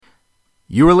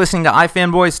You are listening to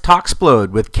iFanboy's Talksplode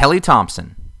with Kelly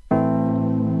Thompson.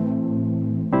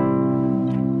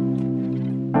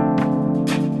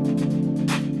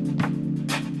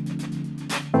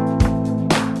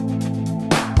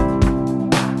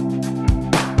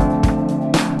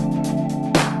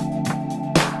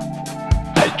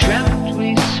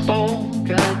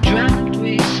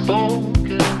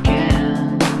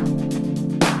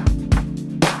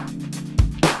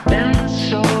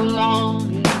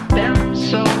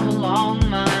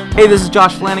 Hey, this is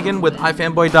Josh Flanagan with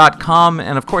iFanboy.com,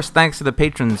 and of course, thanks to the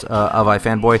patrons of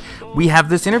iFanboy, we have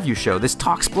this interview show, this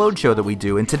Talksplode show that we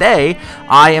do, and today,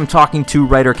 I am talking to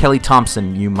writer Kelly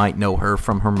Thompson. You might know her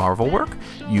from her Marvel work,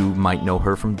 you might know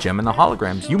her from Gem and the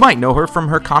Holograms, you might know her from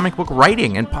her comic book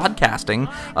writing and podcasting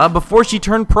before she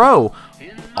turned pro.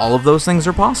 All of those things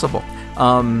are possible.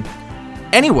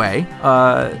 Anyway,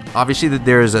 obviously,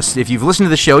 if you've listened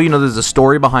to the show, you know there's a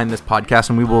story behind this podcast,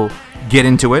 and we will get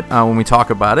into it when we talk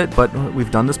about it, but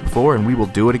we've done this before, and we will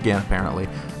do it again, apparently.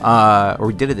 Or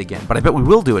we did it again, but I bet we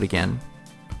will do it again.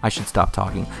 I should stop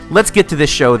talking. Let's get to this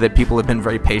show that people have been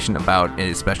very patient about,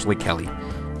 especially Kelly.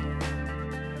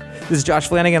 This is Josh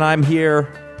Flanagan. I'm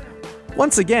here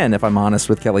once again, if I'm honest,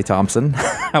 with Kelly Thompson.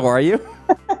 How are you?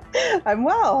 I'm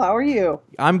well. How are you?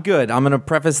 I'm good. I'm going to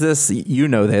preface this. You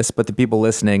know this, but the people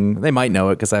listening, they might know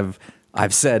it because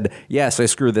I've said, yes, I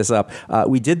screwed this up.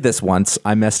 We did this once.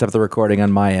 I messed up the recording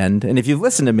on my end. And if you've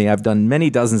listened to me, I've done many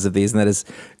dozens of these, and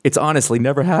it's honestly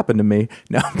never happened to me.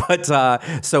 No, but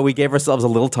so we gave ourselves a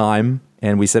little time,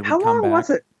 and we said we'd come back. How long was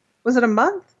it? Was it a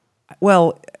month?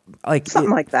 Well, like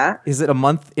something like that. Is it a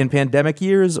month in pandemic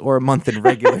years or a month in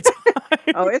regular time?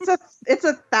 Oh, it's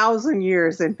 1,000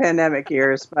 years in pandemic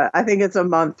years, but I think it's a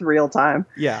month real time.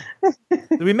 Yeah.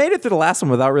 We made it through the last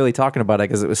one without really talking about it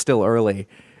because it was still early.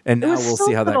 And now we'll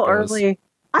see how that goes. Early.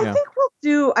 I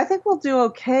think we'll do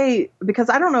okay because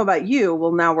I don't know about you.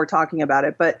 Well, now we're talking about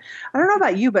it, but I don't know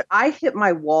about you, but I hit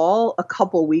my wall a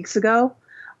couple weeks ago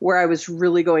where I was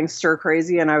really going stir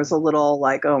crazy, and I was a little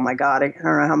like, oh my God, I don't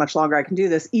know how much longer I can do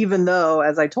this, even though,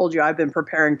 as I told you, I've been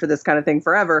preparing for this kind of thing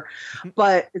forever,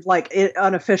 but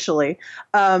unofficially.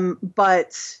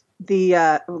 But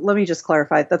let me just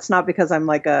clarify, that's not because I'm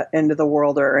like a end of the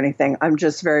world or anything. I'm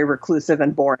just very reclusive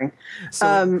and boring.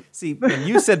 So, see, when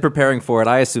you said preparing for it,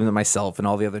 I assume that myself and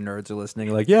all the other nerds are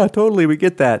listening, like, yeah, totally, we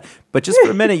get that. But just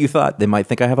for a minute, you thought they might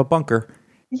think I have a bunker.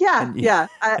 Yeah.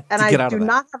 I do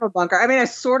not have a bunker. I mean, I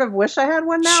sort of wish I had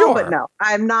one now, sure. But no,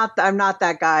 I'm not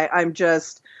that guy. I'm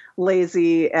just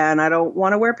lazy and I don't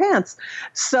want to wear pants.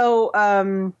 So,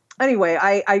 anyway,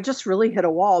 I just really hit a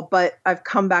wall, but I've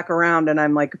come back around and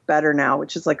I'm like better now,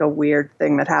 which is like a weird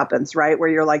thing that happens, right? Where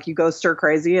you're like, you go stir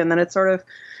crazy and then it's sort of,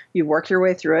 you work your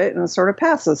way through it and it sort of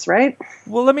passes, right?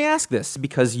 Well, let me ask this,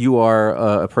 because you are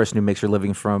a person who makes your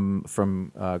living from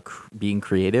being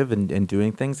creative and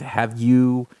doing things. Have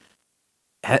you,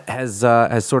 has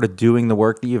sort of doing the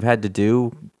work that you've had to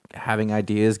do, having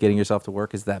ideas, getting yourself to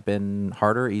work, has that been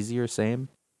harder, easier, same?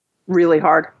 Really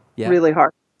hard. Yeah. Really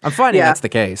hard. I'm finding that's the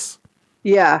case.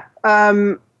 Yeah.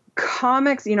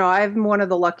 Comics, I'm one of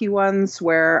the lucky ones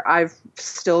where I've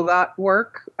still got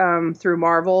work through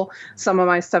Marvel. Some of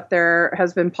my stuff there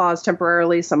has been paused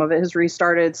temporarily. Some of it has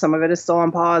restarted. Some of it is still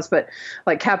on pause. But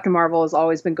like Captain Marvel has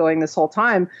always been going this whole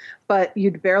time. But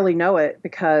you'd barely know it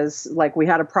because like we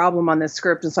had a problem on this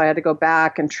script. And so I had to go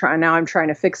back and try. Now I'm trying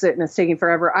to fix it and it's taking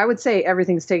forever. I would say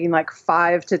everything's taking like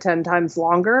 5 to 10 times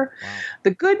longer. Wow.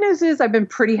 The good news is I've been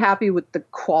pretty happy with the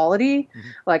quality. Mm-hmm.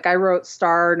 Like I wrote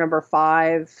Star number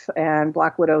 5 and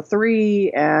Black Widow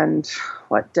 3 and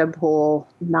Deadpool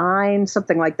 9,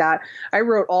 something like that. I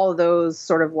wrote all of those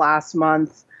sort of last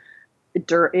month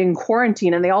in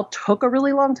quarantine, and they all took a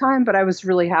really long time, but I was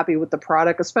really happy with the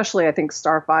product, especially I think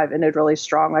Star 5 ended really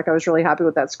strong. Like I was really happy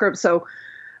with that script. So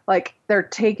like they're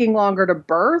taking longer to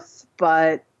birth,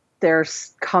 but they're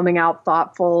coming out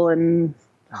thoughtful and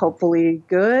hopefully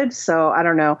good. So I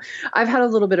don't know. I've had a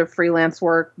little bit of freelance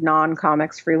work,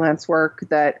 non-comics freelance work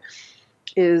that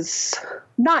is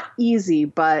not easy,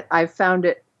 but I've found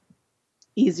it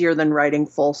easier than writing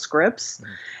full scripts.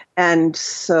 Mm-hmm. And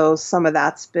so some of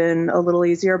that's been a little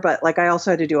easier, but like I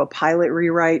also had to do a pilot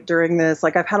rewrite during this.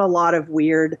 Like I've had a lot of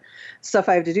weird stuff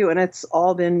I have to do, and it's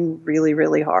all been really,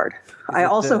 really hard. I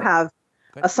also have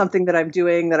something that I'm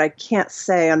doing that I can't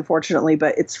say, unfortunately,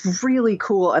 but it's really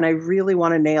cool and I really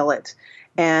want to nail it.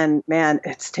 And man,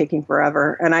 it's taking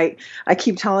forever. And I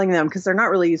keep telling them because they're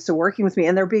not really used to working with me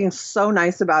and they're being so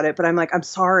nice about it. But I'm like, I'm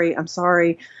sorry.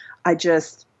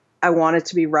 I want it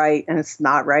to be right. And it's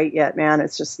not right yet, man.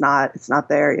 It's not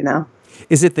there,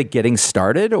 Is it the getting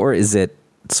started or is it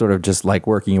sort of just like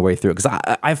working your way through it?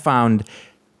 Because I found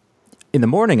in the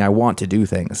morning I want to do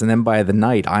things, and then by the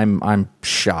night I'm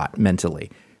shot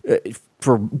mentally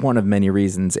for one of many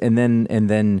reasons, and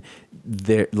then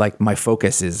there, like, my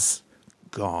focus is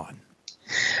gone.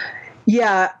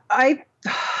 Yeah,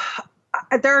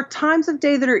 there are times of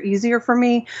day that are easier for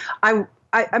me. I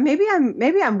maybe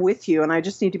I'm with you, and I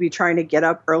just need to be trying to get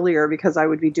up earlier because I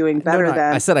would be doing better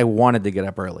then. I said I wanted to get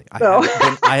up early. So.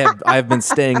 I've been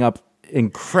staying up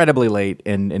incredibly late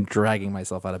and dragging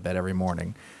myself out of bed every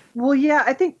morning. Well, yeah,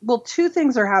 I think, two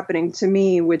things are happening to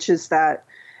me, which is that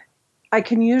I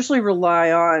can usually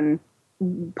rely on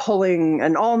pulling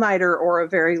an all-nighter or a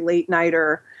very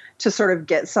late-nighter to sort of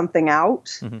get something out.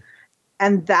 Mm-hmm.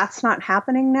 And that's not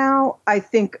happening now. I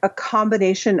think a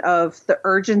combination of the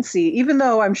urgency, even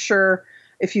though I'm sure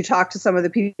if you talk to some of the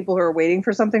people who are waiting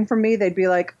for something from me, they'd be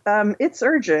like, it's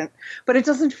urgent, but it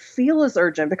doesn't feel as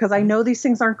urgent because I know these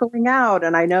things aren't going out,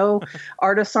 and I know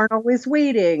artists aren't always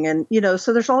waiting. And,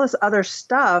 so there's all this other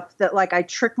stuff that, like, I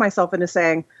trick myself into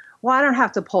saying, well, I don't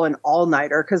have to pull an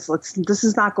all-nighter because this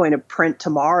is not going to print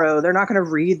tomorrow. They're not going to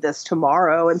read this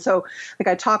tomorrow. And so, like,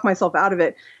 I talk myself out of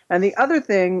it. And the other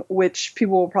thing, which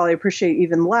people will probably appreciate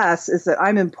even less, is that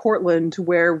I'm in Portland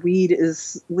where weed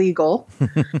is legal.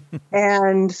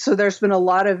 And so there's been a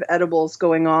lot of edibles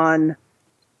going on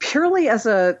purely as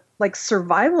a, like,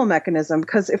 survival mechanism,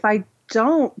 because if I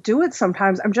don't do it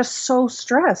sometimes, I'm just so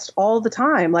stressed all the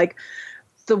time. Like,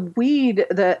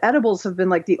 the edibles have been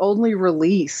like the only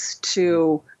release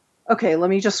to, okay, let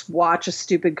me just watch a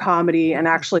stupid comedy and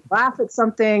actually laugh at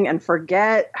something and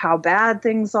forget how bad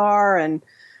things are and,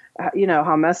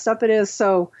 how messed up it is.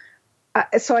 So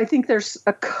I think there's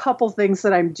a couple things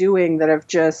that I'm doing that have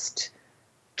just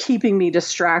keeping me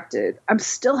distracted. I'm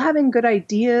still having good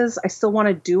ideas. I still want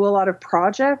to do a lot of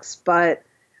projects, but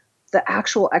the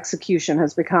actual execution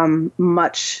has become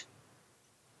much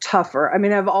tougher. I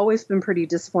mean, I've always been pretty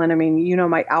disciplined. I mean,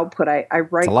 my output, I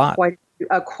write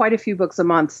quite a few books a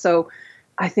month. So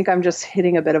I think I'm just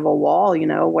hitting a bit of a wall,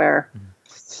 where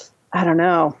I don't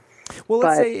know. Well,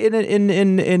 let's say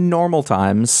in normal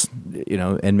times,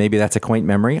 and maybe that's a quaint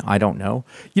memory. I don't know.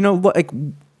 Like,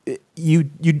 you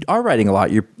are writing a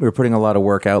lot. You're putting a lot of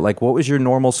work out. Like, what was your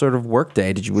normal sort of work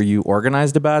day? Were you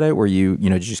organized about it? Were you,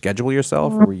 did you schedule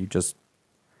yourself, or were you just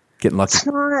getting lucky?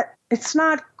 It's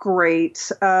not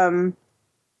great. I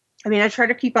mean, I try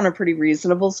to keep on a pretty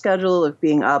reasonable schedule of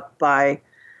being up by,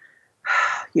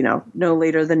 no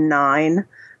later than 9.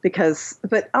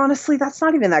 But honestly, that's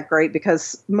not even that great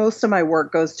because most of my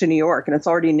work goes to New York and it's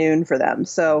already noon for them.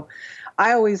 So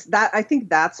I think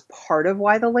that's part of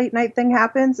why the late night thing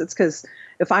happens. It's because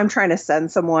if I'm trying to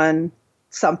send someone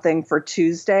something for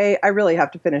Tuesday, I really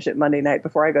have to finish it Monday night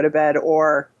before I go to bed,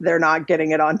 or they're not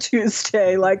getting it on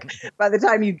Tuesday. Like, by the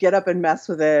time you get up and mess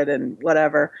with it and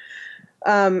whatever.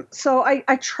 So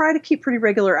I try to keep pretty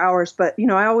regular hours, but,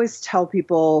 I always tell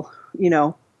people,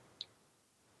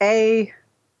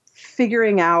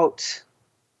 figuring out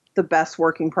the best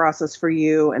working process for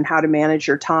you and how to manage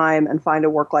your time and find a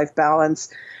work-life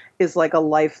balance is like a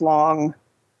lifelong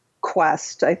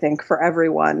quest, I think, for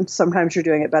everyone. Sometimes you're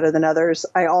doing it better than others.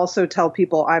 I also tell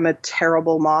people I'm a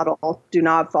terrible model. Do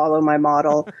not follow my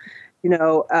model.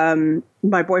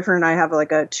 My boyfriend and I have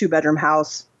like a 2-bedroom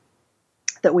house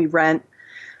that we rent,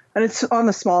 and it's on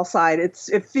the small side.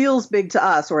 It feels big to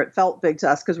us, or it felt big to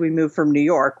us because we moved from New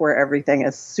York where everything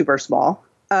is super small.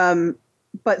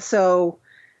 But so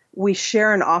we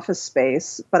share an office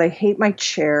space, but I hate my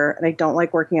chair and I don't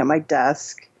like working at my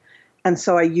desk. And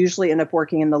so I usually end up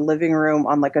working in the living room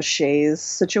on like a chaise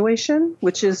situation,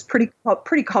 which is pretty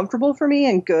comfortable for me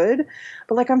and good.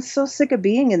 But like, I'm so sick of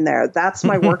being in there. That's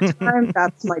my work time.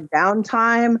 That's my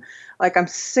downtime. Like, I'm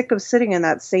sick of sitting in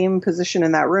that same position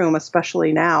in that room,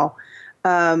 especially now.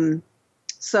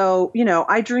 So,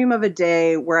 I dream of a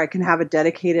day where I can have a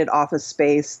dedicated office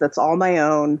space that's all my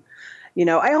own.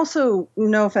 I also,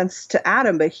 no offense to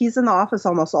Adam, but he's in the office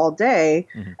almost all day.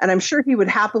 Mm-hmm. And I'm sure he would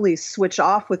happily switch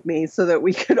off with me so that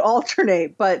we could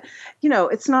alternate. But,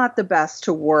 it's not the best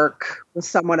to work with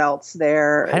someone else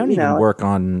there. I don't even work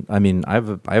on, I mean, I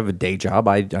have a day job.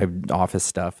 I have office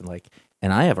stuff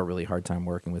and I have a really hard time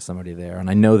working with somebody there. And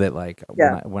I know that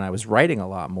when I was writing a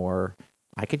lot more,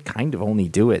 I could kind of only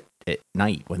do it at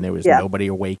night when there was nobody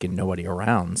awake and nobody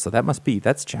around. So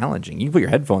that's challenging. You can put your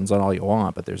headphones on all you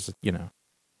want, but there's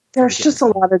just a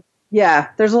lot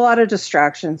of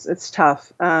distractions. It's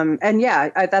tough.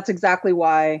 That's exactly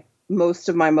why most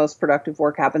of my most productive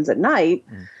work happens at night,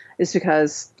 is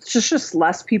because it's just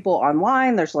less people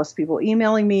online. There's less people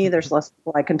emailing me. There's less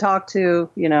people I can talk to,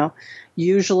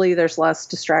 usually there's less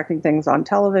distracting things on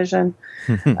television.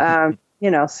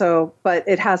 But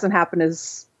it hasn't happened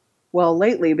as well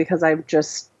lately because I'm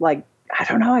just like, I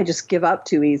don't know, I just give up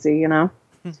too easy, you know?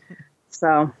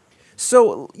 So,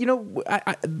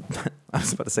 I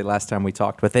was about to say last time we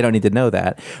talked, but they don't need to know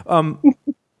that.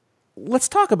 Let's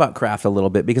talk about craft a little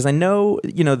bit, because I know,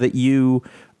 that you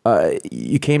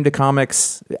came to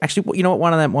comics. Actually, you know what?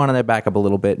 Want to back up a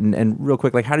little bit and real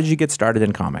quick, like, how did you get started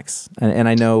in comics? And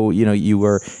I know, you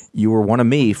were one of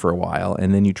me for a while,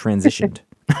 and then you transitioned.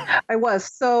 I was.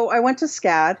 So I went to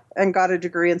SCAD and got a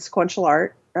degree in sequential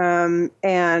art. And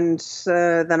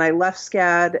then I left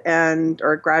SCAD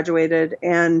or graduated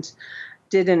and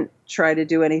didn't try to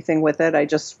do anything with it. I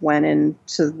just went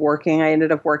into working. I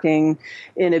ended up working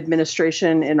in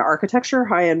administration in architecture,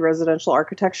 high-end residential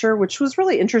architecture, which was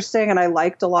really interesting. And I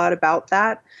liked a lot about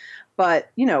that. But,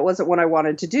 it wasn't what I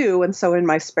wanted to do. And so in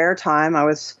my spare time, I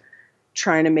was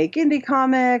trying to make indie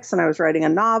comics, and I was writing a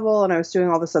novel, and I was doing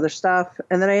all this other stuff.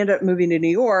 And then I ended up moving to New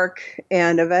York,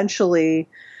 and eventually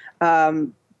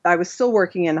I was still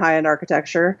working in high-end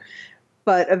architecture,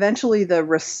 but eventually the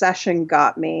recession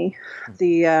got me.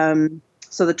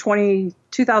 So the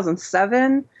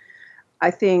 2007,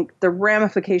 I think the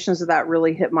ramifications of that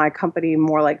really hit my company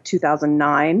more like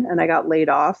 2009, and I got laid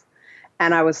off.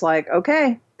 And I was like,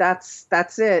 okay, that's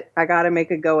it. I got to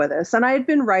make a go of this. And I had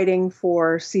been writing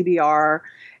for CBR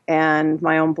and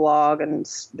my own blog and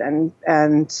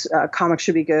Comics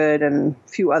Should Be Good and a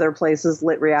few other places,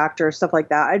 Lit Reactor, stuff like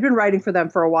that. I'd been writing for them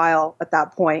for a while at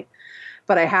that point,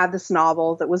 but I had this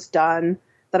novel that was done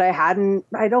that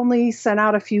I'd only sent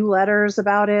out a few letters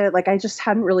about it. Like, I just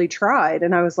hadn't really tried.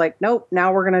 And I was like, nope,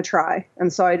 now we're going to try.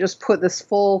 And so I just put this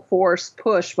full force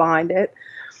push behind it.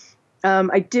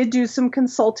 I did do some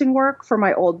consulting work for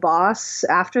my old boss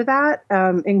after that,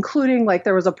 including, like,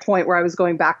 there was a point where I was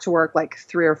going back to work like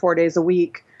 3 or 4 days a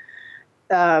week,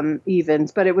 even,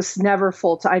 but it was never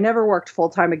full time. I never worked full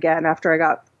time again after I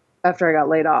got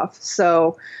laid off.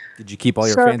 So, did you keep all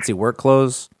your fancy work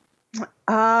clothes?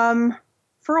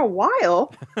 For a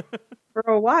while. For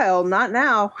a while, not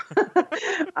now.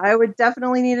 I would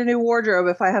definitely need a new wardrobe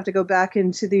if I have to go back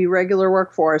into the regular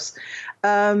workforce.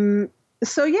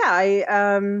 So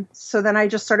then I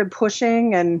just started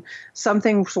pushing, and some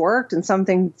things worked and some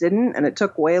things didn't, and it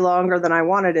took way longer than I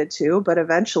wanted it to, but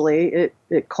eventually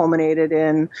it culminated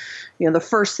in, the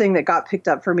first thing that got picked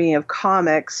up for me of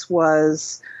comics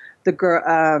was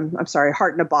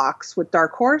Heart in a Box with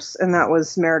Dark Horse, and that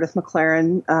was Meredith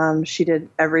McLaren. She did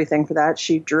everything for that.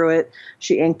 She drew it,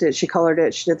 she inked it, she colored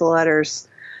it, she did the letters.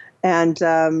 And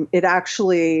it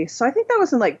actually, so I think that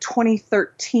was in like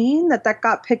 2013 that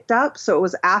got picked up. So it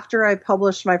was after I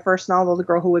published my first novel, The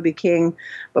Girl Who Would Be King,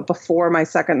 but before my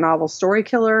second novel, Story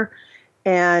Killer.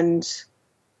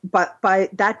 But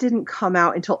that didn't come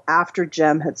out until after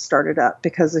Gem had started up,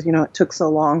 because, it takes a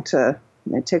long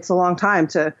time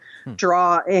to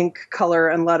draw, ink, color,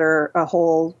 and letter a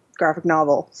whole graphic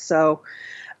novel. So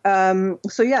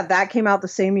that came out the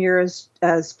same year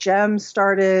as Gem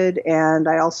started, and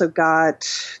I also got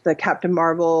the Captain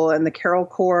Marvel and the Carol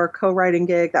Corps co-writing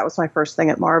gig. That was my first thing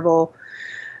at Marvel.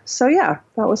 So yeah,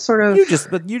 that was sort of you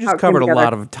just covered a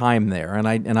lot of time there, and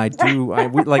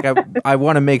I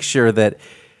want to make sure that,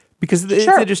 because it's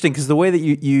interesting, because the way that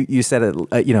you said it,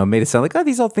 made it sound like,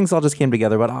 these all things all just came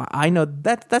together, but I know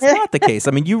that's not the case.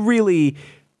 I mean, you really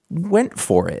went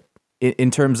for it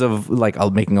in terms of like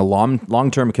making a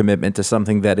long-term commitment to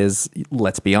something that is,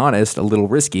 let's be honest, a little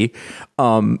risky,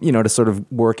 to sort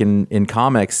of work in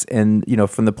comics. And,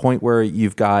 from the point where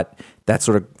you've got that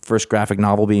sort of first graphic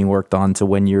novel being worked on to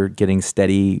when you're getting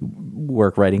steady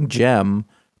work writing Gem,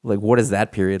 like, what does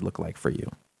that period look like for you?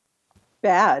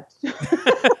 Bad.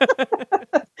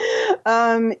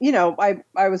 I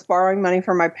was borrowing money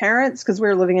from my parents because we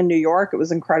were living in New York. It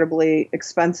was incredibly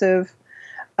expensive.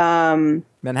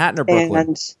 Manhattan or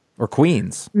Brooklyn or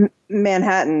Queens?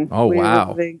 Manhattan. Oh,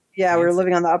 wow. We were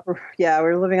living on the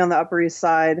Upper East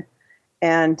Side,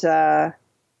 and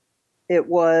it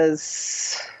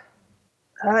was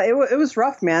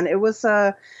rough, man. It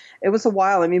was a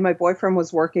while. I mean, my boyfriend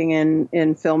was working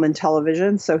in film and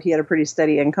television, so he had a pretty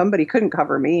steady income, but he couldn't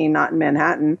cover me, not in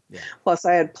Manhattan. Yeah. Plus,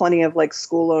 I had plenty of like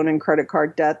school loan and credit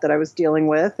card debt that I was dealing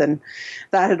with, and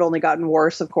that had only gotten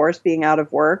worse, of course, being out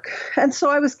of work. And so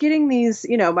I was getting these,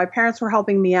 my parents were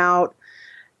helping me out.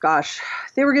 Gosh,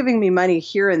 they were giving me money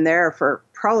here and there for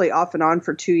probably off and on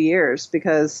for 2 years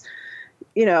because,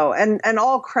 and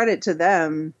all credit to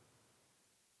them.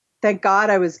 Thank God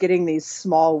I was getting these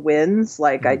small wins.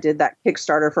 Like I did that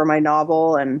Kickstarter for my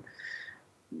novel, and,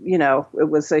 it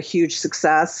was a huge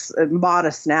success,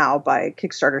 modest now by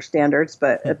Kickstarter standards,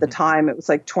 but at the time it was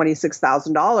like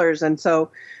 $26,000. And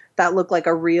so that looked like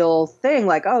a real thing,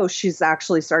 like, oh, she's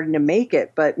actually starting to make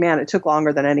it. But man, it took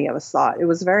longer than any of us thought. It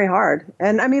was very hard.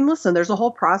 And I mean, listen, there's a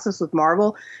whole process with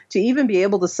Marvel to even be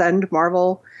able to send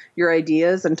Marvel your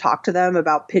ideas and talk to them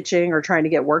about pitching or trying to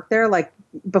get work there. Like,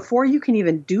 before you can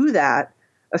even do that,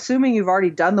 assuming you've already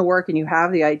done the work and you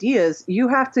have the ideas, you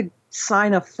have to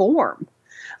sign a form.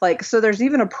 Like, so there's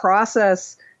even a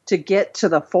process to get to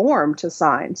the form to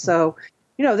sign. So,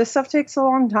 this stuff takes a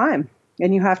long time.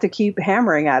 And you have to keep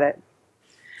hammering at it.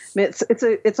 I mean,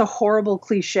 it's a horrible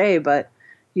cliche, but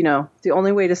the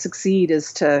only way to succeed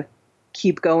is to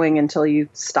keep going until you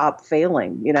stop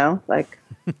failing. Like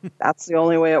that's the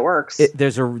only way it works.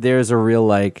 There's a real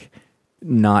like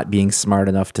not being smart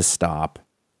enough to stop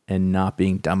and not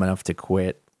being dumb enough to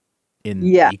quit in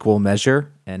equal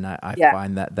measure. And I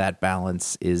find that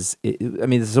balance is.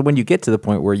 So when you get to the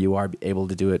point where you are able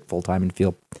to do it full time and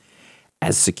feel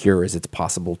as secure as it's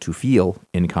possible to feel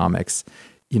in comics,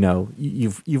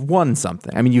 you've won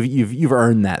something. I mean, you've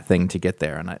earned that thing to get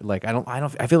there. And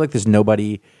I feel like there's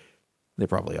nobody, they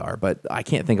probably are, but I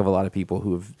can't think of a lot of people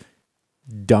who have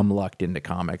dumb lucked into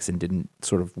comics and didn't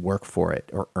sort of work for it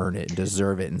or earn it and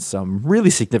deserve it in some really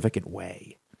significant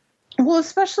way. Well,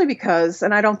 especially because,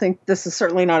 and I don't think this is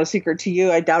certainly not a secret to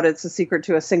you. I doubt it's a secret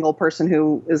to a single person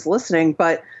who is listening,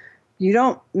 but you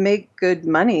don't make good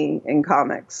money in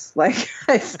comics. Like,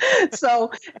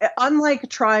 so unlike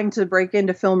trying to break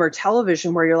into film or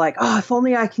television where you're like, oh, if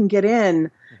only I can get in,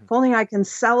 if only I can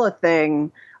sell a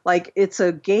thing, like it's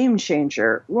a game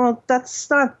changer. Well, that's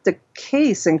not the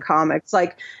case in comics.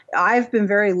 Like, I've been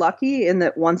very lucky in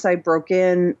that once I broke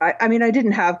in, I mean, I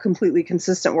didn't have completely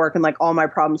consistent work and like all my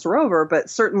problems were over, but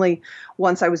certainly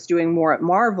once I was doing more at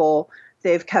Marvel,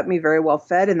 they've kept me very well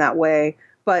fed in that way.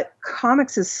 But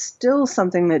comics is still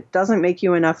something that doesn't make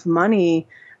you enough money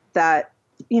that,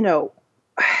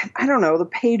 I don't know, the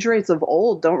page rates of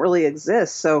old don't really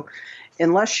exist. So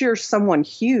unless you're someone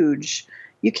huge,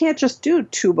 you can't just do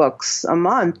 2 books a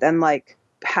month and like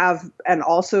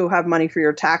also have money for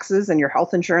your taxes and your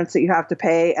health insurance that you have to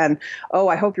pay. And, oh,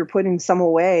 I hope you're putting some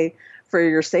away for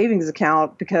your savings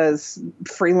account because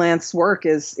freelance work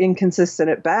is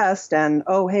inconsistent at best. And,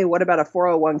 oh, hey, what about a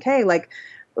 401k? Like,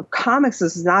 comics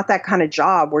is not that kind of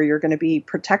job where you're going to be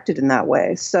protected in that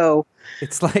way. So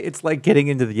it's like getting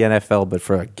into the NFL, but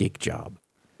for a gig job.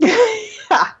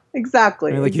 Yeah,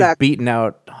 exactly. You've beaten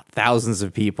out thousands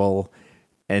of people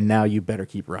and now you better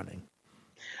keep running.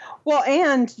 Well,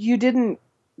 and you didn't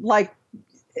like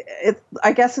it.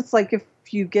 I guess it's like if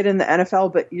you get in the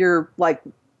NFL, but you're like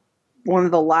one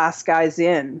of the last guys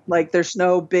in, like there's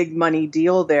no big money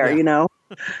deal there,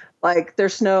 like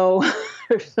there's no,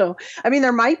 I mean,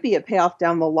 there might be a payoff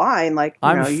down the line. Like,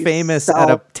 I'm famous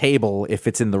at a table if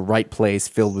it's in the right place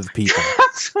filled with people.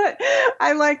 That's what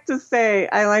I like to say.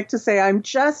 I'm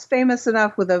just famous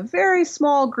enough with a very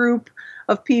small group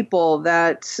of people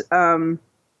that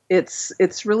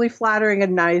it's really flattering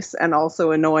and nice and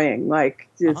also annoying. Like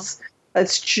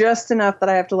it's just enough that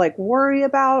I have to like worry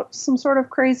about some sort of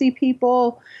crazy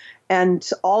people and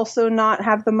also not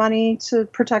have the money to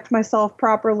protect myself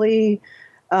properly.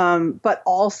 But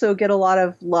also get a lot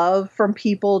of love from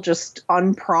people just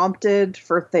unprompted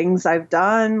for things I've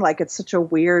done. Like, it's such a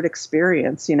weird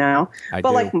experience,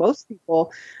 like most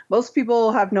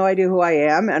people have no idea who I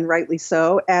am, and rightly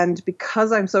so. And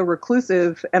because I'm so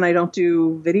reclusive and I don't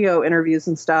do video interviews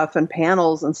and stuff and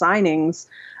panels and signings,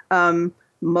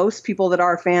 most people that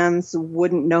are fans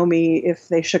wouldn't know me if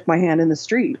they shook my hand in the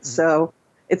street. So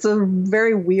it's a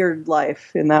very weird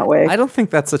life in that way. I don't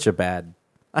think that's such a bad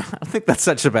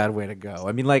way to go.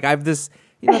 I mean, like, I have this,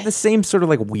 the same sort of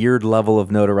like weird level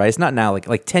of notoriety. It's not now,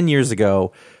 like 10 years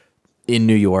ago in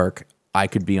New York, I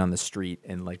could be on the street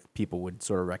and like people would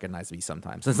sort of recognize me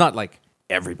sometimes. It's not like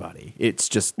everybody. It's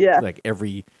just like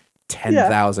every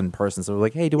 10,000 persons. So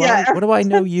like, hey, what do I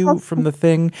know you from the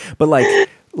thing? But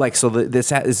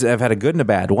I've had a good and a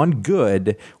bad. One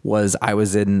good was I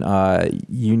was in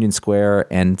Union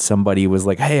Square and somebody was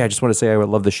like, hey, I just want to say I would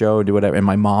love the show and do whatever. And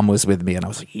my mom was with me and I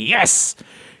was like, yes.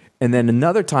 And then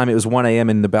another time it was 1 a.m.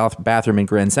 in the bathroom in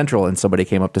Grand Central and somebody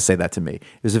came up to say that to me.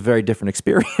 It was a very different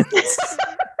experience.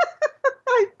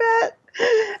 I bet.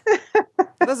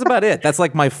 That's about it. That's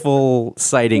like my full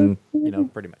sighting,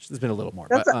 pretty much. There's been a little more.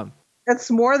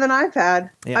 That's more than I've had.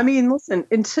 Yeah. I mean, listen,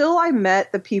 until I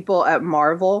met the people at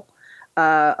Marvel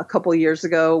a couple years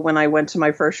ago when I went to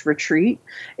my first retreat,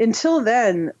 until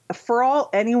then, for all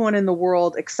anyone in the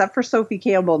world except for Sophie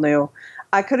Campbell knew,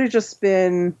 I could have just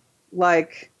been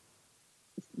like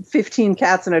 15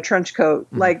 cats in a trench coat.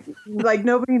 Like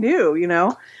nobody knew,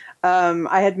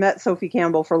 I had met Sophie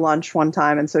Campbell for lunch one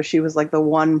time, and so she was like the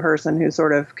one person who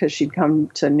sort of, because she'd come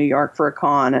to New York for a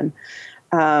con,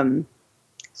 and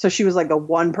so she was like the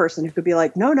one person who could be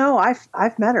like, no,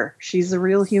 I've met her. She's a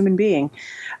real human being.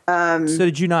 So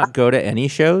did you not go to any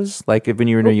shows, like when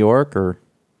you were in New York, or?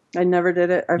 I never did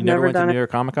it. I've never went done to it. New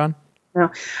York Comic Con? No,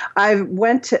 I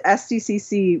went to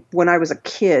SDCC when I was a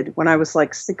kid, when I was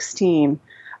like 16.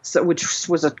 So, which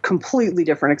was a completely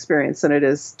different experience than it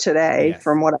is today, Yes.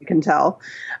 from what I can tell.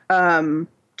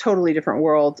 Totally different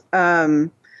world.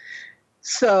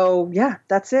 So yeah,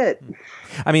 that's it.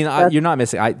 I mean, you're not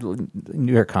missing.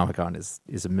 New York Comic Con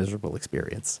is a miserable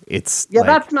experience. It's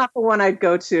That's not the one I'd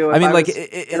go to. I mean,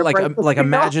 like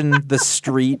imagine the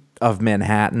street of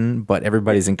Manhattan, but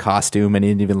everybody's in costume and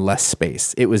in even less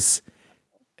space. I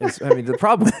mean, the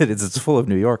problem with it is it's full of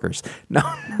New Yorkers. No.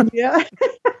 Yeah.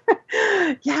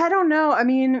 Yeah, I don't know. I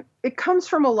mean, it comes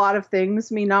from a lot of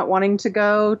things, me not wanting to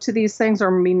go to these things or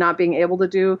me not being able to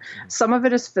do. Some of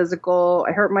it is physical.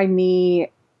 I hurt my knee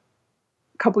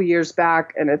a couple years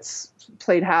back, and it's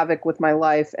played havoc with my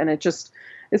life. And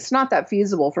it's not that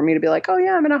feasible for me to be like, oh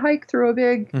yeah, I'm going to hike through a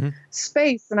big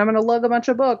space and I'm going to lug a bunch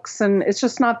of books. And it's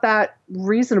just not that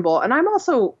reasonable. And I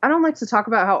don't like to talk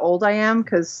about how old I am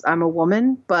because I'm a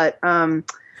woman, but, but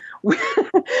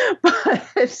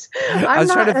I was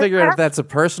trying to figure out if that's a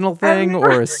personal thing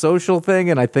or a social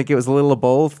thing, and I think it was a little of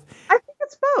both. I think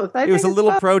it's both. It was a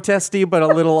little protesty, but a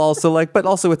little also but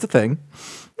also it's a thing.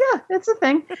 Yeah, it's a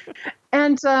thing.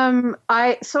 And I'm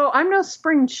no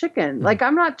spring chicken. Like,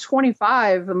 I'm not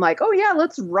 25 and like, oh yeah,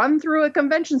 let's run through a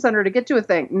convention center to get to a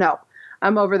thing. No,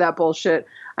 I'm over that bullshit.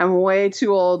 I'm way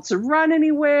too old to run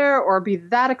anywhere or be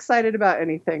that excited about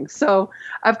anything. So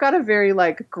I've got a very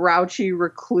like grouchy,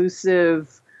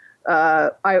 reclusive,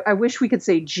 I wish we could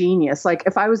say genius. Like,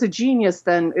 if I was a genius,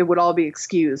 then it would all be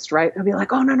excused, right? I'd be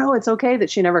like, oh no, it's okay that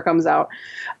she never comes out.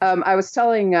 I was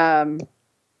telling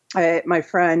my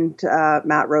friend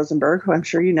Matt Rosenberg, who I'm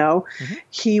sure you know,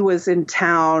 he was in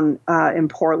town in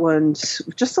Portland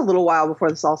just a little while before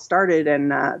this all started,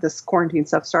 and this quarantine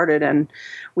stuff started, and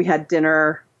we had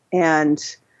dinner,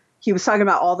 and he was talking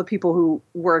about all the people who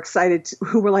were excited,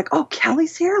 who were like, oh,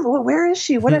 Kelly's here? Where is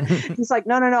she? He's like,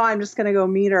 no, I'm just going to go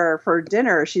meet her for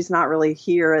dinner. She's not really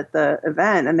here at the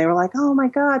event. And they were like, oh my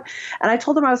God. And I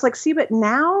told him, I was like, see, but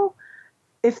now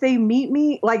if they meet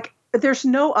me, like, there's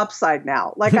no upside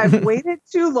now. Like, I've waited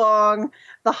too long.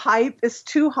 The hype is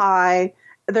too high.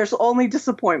 There's only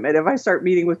disappointment if I start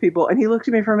meeting with people. And he looked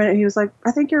at me for a minute and he was like,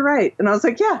 I think you're right. And I was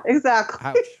like, yeah,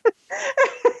 exactly.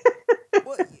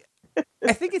 Well,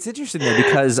 I think it's interesting though,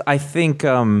 because I think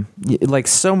like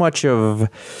so much of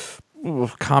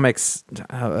comics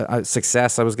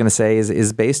success, I was going to say,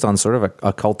 is based on sort of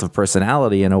a cult of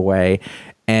personality in a way.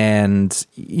 And,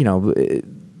 you know,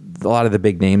 a lot of the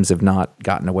big names have not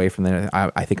gotten away from that.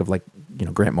 I think of like, you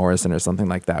know, Grant Morrison or something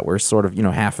like that, where sort of, you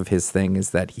know, half of his thing is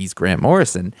that he's Grant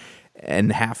Morrison,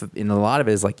 and in a lot of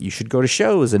it is like, you should go to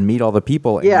shows and meet all the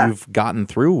people, and you've gotten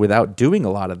through without doing a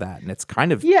lot of that. And it's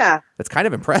kind of, that's kind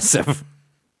of impressive.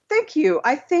 Thank you.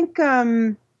 I think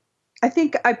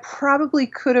I probably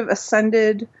could have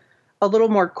ascended a little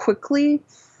more quickly,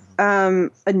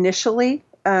 initially,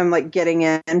 like getting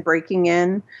in, breaking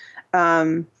in.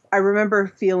 I remember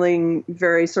feeling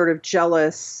very sort of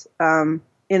jealous,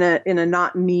 in a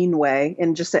not mean way,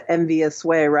 in just an envious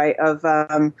way, right, of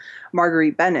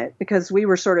Marguerite Bennett, because we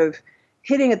were sort of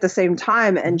hitting at the same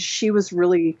time, and she was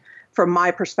really, from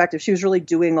my perspective, she was really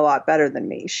doing a lot better than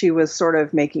me. She was sort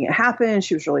of making it happen.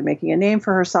 She was really making a name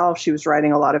for herself. She was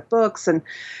writing a lot of books, and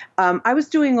I was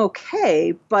doing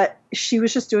okay, but she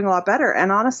was just doing a lot better.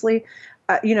 And honestly,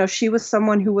 you know, she was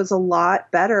someone who was a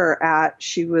lot better at,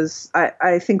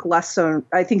 I think less so,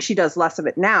 I think she does less of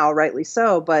it now, rightly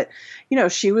so, but, you know,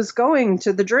 she was going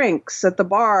to the drinks at the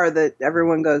bar that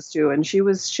everyone goes to, and she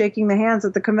was shaking the hands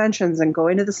at the conventions and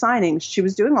going to the signings. She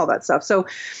was doing all that stuff. So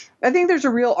I think there's a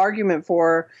real argument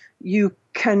for, you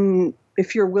can,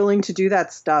 if you're willing to do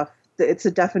that stuff, it's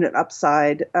a definite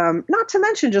upside. Not to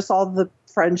mention just all the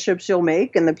friendships you'll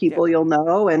make and the people you'll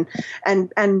know, and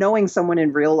knowing someone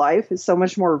in real life is so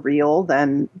much more real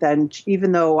than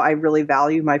even though I really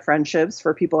value my friendships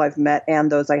for people I've met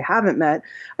and those I haven't met.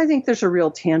 I think there's a real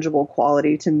tangible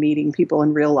quality to meeting people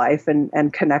in real life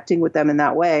and connecting with them in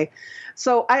that way.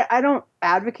 So I don't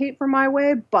advocate for my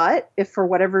way, but if for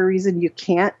whatever reason you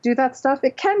can't do that stuff,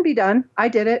 it can be done. I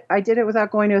did it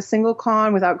without going to a single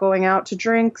con, without going out to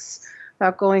drinks,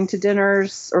 without going to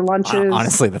dinners or lunches.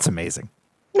 Honestly, that's amazing.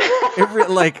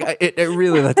 It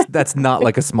really that's not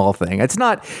like a small thing. It's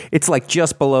not. It's like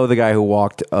just below the guy who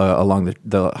walked along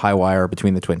the high wire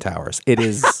between the Twin Towers. It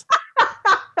is.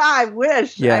 I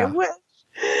wish. Yeah. I wish.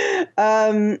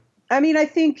 I mean, I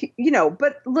think,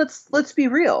 but let's be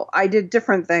real. I did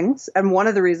different things. And one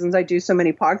of the reasons I do so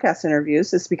many podcast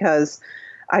interviews is because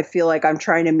I feel like I'm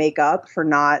trying to make up for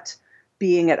not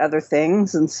being at other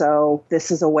things. And so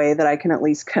this is a way that I can at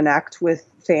least connect with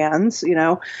fans,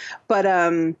 But,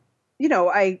 I,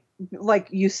 like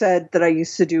you said, that I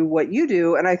used to do what you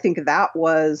do. And I think that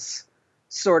was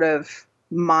sort of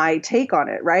my take on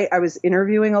it, right? I was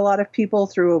interviewing a lot of people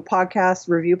through a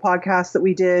review podcast that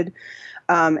we did.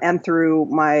 And through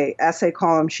my essay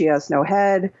column, She Has No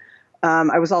Head.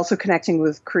 I was also connecting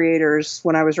with creators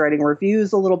when I was writing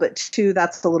reviews a little bit too.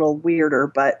 That's a little weirder,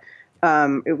 but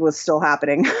it was still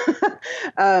happening.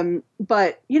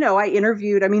 But, I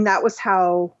interviewed, that was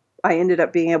how I ended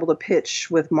up being able to pitch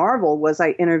with Marvel, was I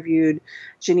interviewed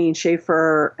Janine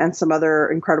Schaefer and some other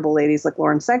incredible ladies like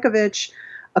Lauren Senkovich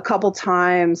a couple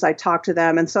times. I talked to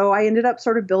them. And so I ended up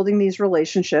sort of building these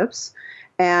relationships.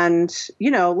 And,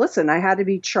 listen, I had to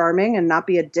be charming and not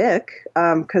be a dick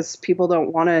because people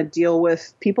don't want to deal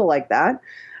with people like that.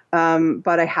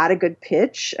 But I had a good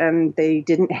pitch and they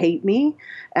didn't hate me.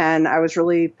 And I was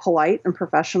really polite and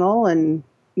professional and,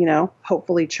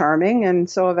 hopefully charming. And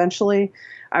so eventually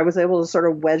I was able to sort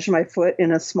of wedge my foot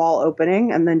in a small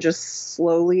opening and then just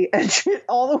slowly edge it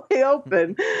all the way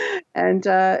open. And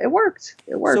it worked.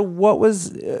 It worked. So what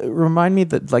was, remind me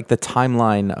that like the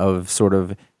timeline of sort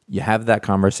of, you have that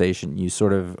conversation, you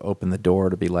sort of open the door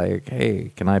to be like,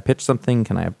 hey, can I pitch something?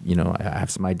 Can I, I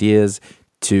have some ideas,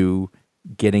 to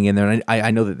getting in there. And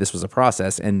I know that this was a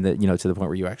process and that, to the point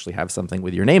where you actually have something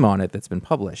with your name on it that's been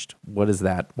published. What does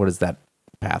that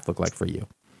path look like for you?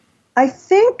 I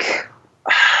think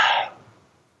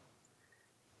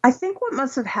what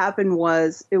must have happened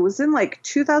was it was in like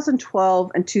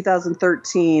 2012 and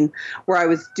 2013 where I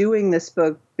was doing this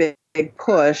book, Big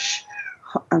Push.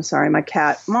 I'm sorry, my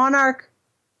cat. Monarch,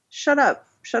 shut up.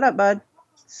 Shut up, bud.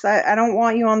 I don't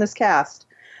want you on this cast.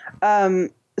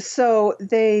 So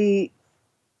they,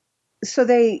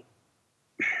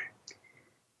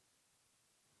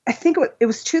 I think it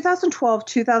was 2012,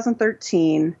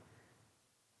 2013.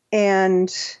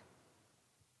 And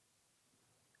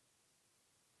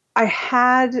I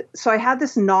had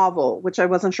this novel, which I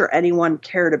wasn't sure anyone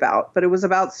cared about, but it was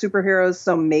about superheroes.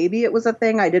 So maybe it was a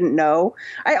thing I didn't know.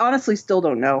 I honestly still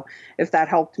don't know if that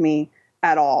helped me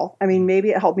at all. I mean, maybe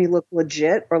it helped me look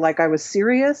legit or like I was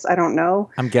serious. I don't know.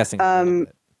 I'm guessing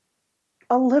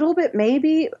a little bit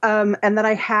maybe. And then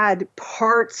I had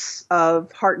parts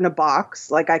of Heart in a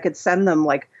Box. Like I could send them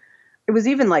it was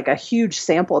even like a huge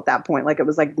sample at that point. Like it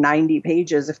was like 90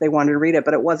 pages if they wanted to read it,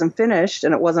 but it wasn't finished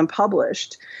and it wasn't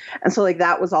published. And so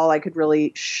that was all I could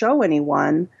really show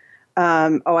anyone.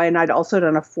 And I'd also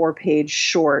done a 4-page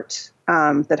short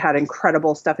that had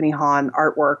incredible Stephanie Hahn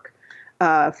artwork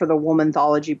for the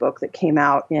Womanthology book that came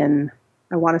out in,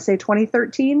 I want to say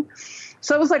 2013.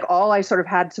 So it was like all I sort of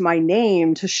had to my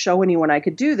name to show anyone I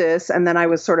could do this. And then I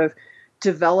was sort of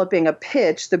developing a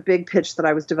pitch. The big pitch that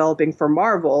I was developing for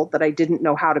Marvel that I didn't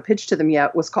know how to pitch to them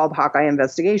yet was called Hawkeye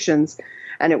Investigations.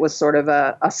 And it was sort of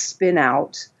a spin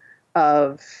out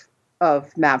of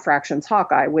Matt Fraction's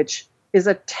Hawkeye, which is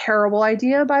a terrible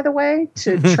idea, by the way,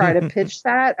 to try to pitch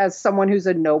that as someone who's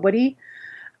a nobody.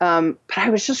 But I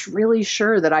was just really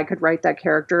sure that I could write that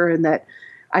character and that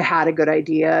I had a good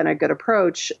idea and a good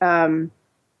approach. And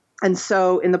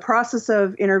so in the process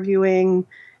of interviewing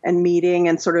and meeting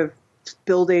and sort of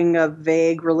building a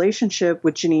vague relationship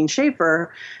with Janine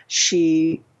Schaefer,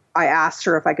 I asked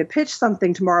her if I could pitch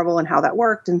something to Marvel and how that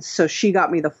worked. And so she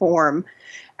got me the form.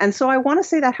 And so I want to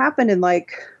say that happened in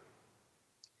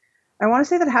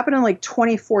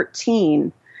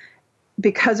 2014,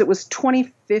 because it was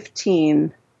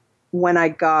 2015 when I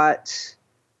got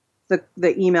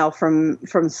the email from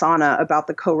Sana about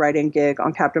the co-writing gig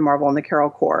on Captain Marvel and the Carol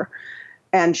Corps.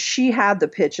 And she had the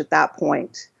pitch at that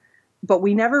point, but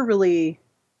we never really,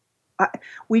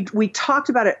 we talked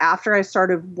about it after I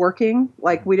started working.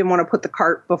 Like we didn't want to put the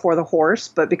cart before the horse,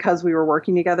 but because we were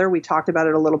working together, we talked about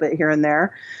it a little bit here and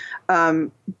there.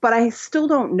 But I still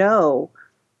don't know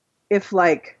if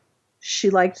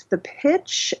she liked the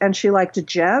pitch and she liked a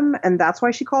gem and that's why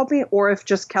she called me, or if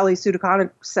just Kelly Sudakana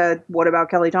said, what about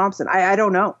Kelly Thompson? I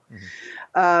don't know.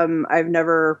 Mm-hmm. I've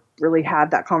never really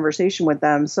had that conversation with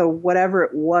them. So whatever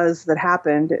it was that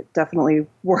happened, it definitely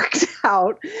worked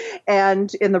out.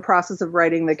 And in the process of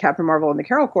writing the Captain Marvel and the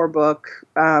Carol Corps book,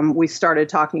 we started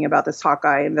talking about this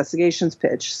Hawkeye Investigations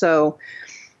pitch. So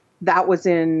that was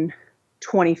in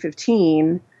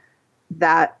 2015.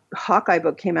 That Hawkeye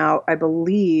book came out, I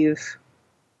believe,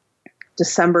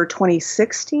 December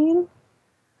 2016.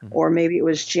 or maybe it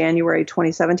was January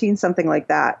 2017, something like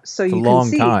that. So it's you can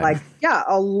see, like, yeah,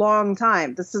 a long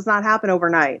time. This does not happen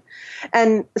overnight.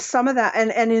 And some of that,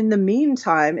 and in the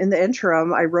meantime, in the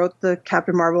interim, I wrote the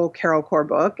Captain Marvel Carol Core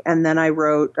book, and then I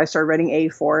started writing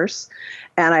A-Force,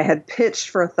 and I had pitched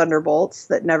for Thunderbolts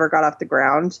that never got off the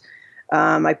ground.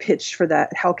 I pitched for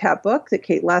that Hellcat book that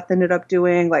Kate Leth ended up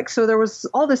doing. Like, so there was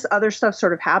all this other stuff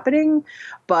sort of happening,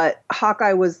 but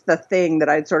Hawkeye was the thing that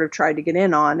I'd sort of tried to get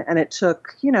in on. And it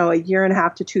took, a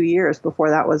 1.5 to 2 years before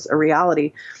that was a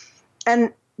reality.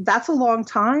 And that's a long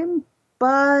time,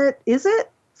 but is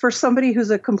it for somebody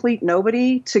who's a complete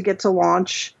nobody to get to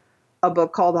launch a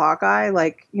book called Hawkeye,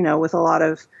 like, with a lot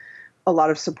of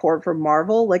support from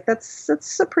Marvel? Like that's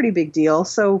a pretty big deal.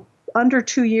 So under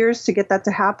 2 years to get that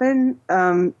to happen,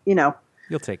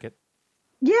 you'll take it.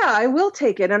 Yeah, I will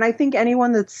take it. And I think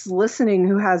anyone that's listening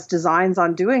who has designs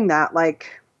on doing that,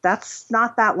 like, that's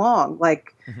not that long.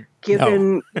 Like,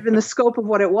 given the scope of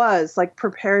what it was, like,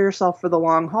 prepare yourself for the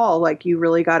long haul. Like, you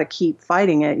really got to keep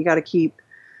fighting it. You got to keep,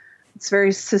 it's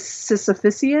very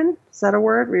Sisyphean. Is that a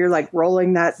word? Where you're like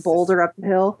rolling that boulder up the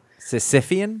hill?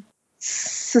 Sisyphean?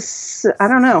 I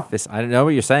don't know. I don't know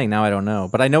what you're saying now. I don't know,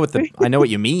 but I know what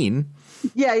you mean.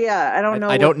 Yeah. I don't know.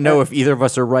 I don't know if either of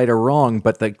us are right or wrong,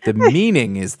 but the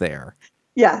meaning is there.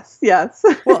 Yes.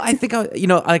 Well, I think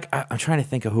I'm trying to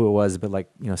think of who it was, but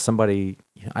somebody.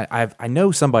 I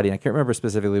know somebody. And I can't remember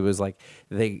specifically. It was like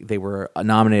they were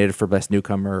nominated for best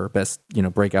newcomer or best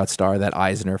breakout star. That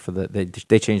Eisner for they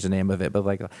changed the name of it, but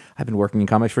like I've been working in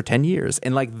comics for 10 years,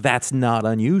 and like that's not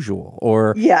unusual.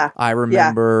 Or I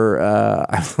remember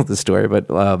I told the story, but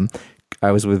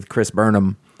I was with Chris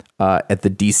Burnham at the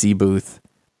DC booth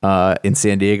in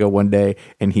San Diego one day,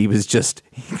 and he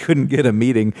couldn't get a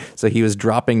meeting, so he was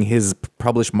dropping his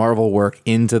published Marvel work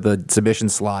into the submission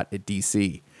slot at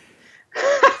DC.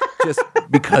 Just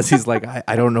because he's like,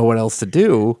 I don't know what else to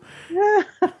do.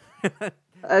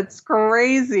 That's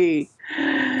crazy.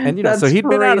 And so he'd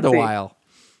been out of a while.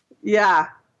 Yeah.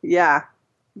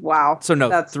 Wow. So no,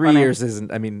 that's 3 funny. years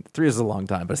isn't. I mean, 3 years is a long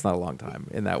time, but it's not a long time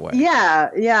in that way. Yeah.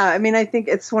 I mean, I think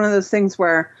it's one of those things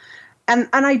where, and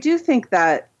I do think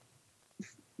that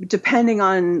depending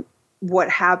on what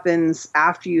happens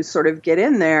after you sort of get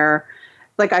in there,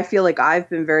 like I feel like I've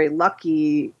been very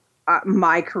lucky.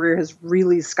 My career has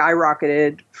really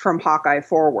skyrocketed from Hawkeye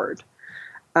forward.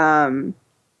 Why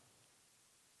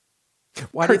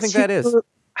do you think that is?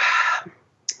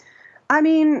 I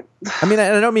mean,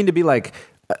 I don't mean to be like,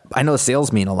 I know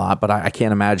sales mean a lot, but I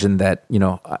can't imagine that,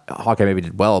 Hawkeye maybe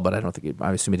did well, but I don't think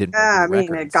I assume it didn't.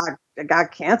 It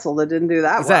got canceled. It didn't do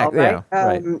that exactly, well,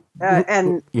 right? Yeah, right.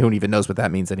 And who even knows what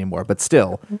that means anymore, but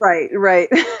still. Right.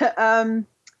 And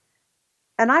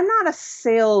I'm not a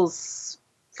sales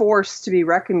force to be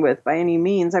reckoned with by any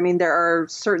means. I mean, there are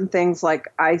certain things like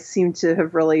I seem to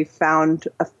have really found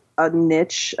a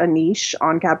niche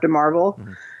on Captain Marvel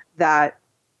that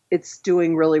it's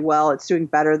doing really well. It's doing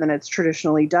better than it's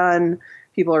traditionally done.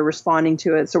 People are responding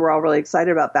to it. So we're all really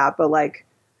excited about that. But like,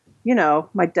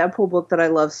 my Deadpool book that I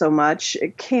love so much,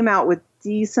 it came out with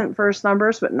decent first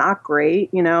numbers, but not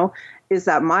great. Is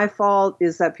that my fault?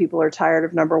 Is that people are tired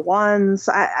of number ones?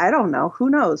 I don't know. Who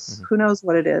knows? Who knows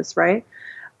what it is, right?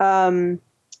 But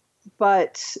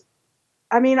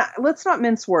I mean, let's not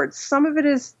mince words. Some of it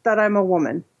is that I'm a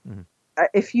woman.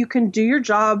 If you can do your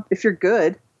job, if you're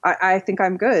good, I think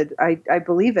I'm good. I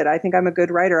believe it. I think I'm a good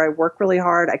writer. I work really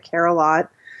hard. I care a lot.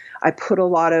 I put a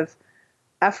lot of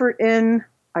effort in.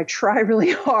 I try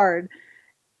really hard.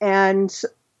 And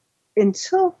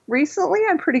until recently,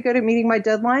 I'm pretty good at meeting my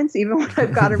deadlines, even when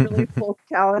I've got a really full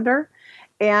calendar.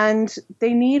 And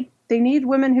they need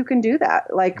women who can do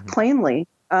that, like plainly.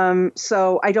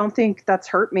 So I don't think that's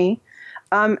hurt me.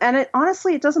 And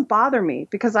honestly, it doesn't bother me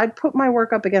because I'd put my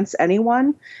work up against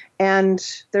anyone. And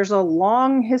there's a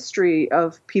long history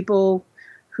of people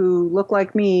who look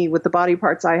like me with the body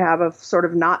parts I have of sort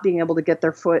of not being able to get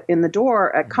their foot in the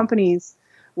door at companies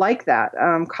like that.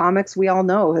 Comics, we all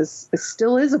know, it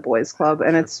still is a boys' club,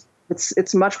 and it's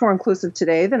much more inclusive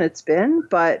today than it's been.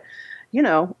 But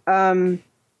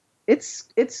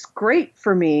it's great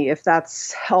for me if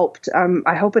that's helped.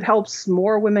 I hope it helps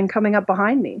more women coming up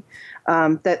behind me.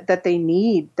 That they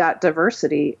need that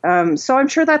diversity. So I'm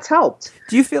sure that's helped.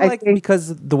 Do you feel like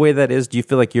because the way that is, do you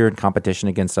feel like you're in competition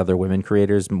against other women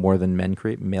creators more than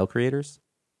male creators?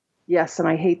 Yes, and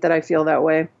I hate that I feel that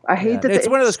way. I hate that. It's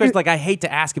one of those questions, like, I hate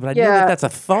to ask it, but I know that that's a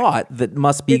thought that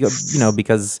must be,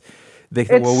 because they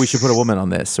think, well, we should put a woman on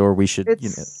this, or we should,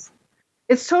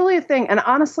 It's totally a thing. And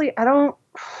honestly,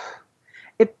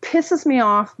 it pisses me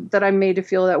off that I'm made to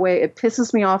feel that way. It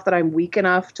pisses me off that I'm weak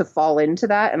enough to fall into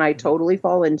that, and I totally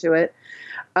fall into it.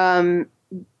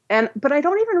 But I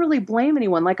don't even really blame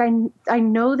anyone. Like I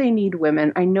know they need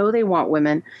women. I know they want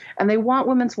women, and they want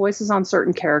women's voices on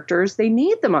certain characters. They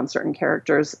need them on certain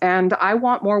characters, and I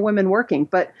want more women working.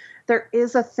 But there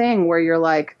is a thing where you're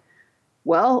like,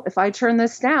 well, if I turn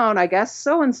this down, I guess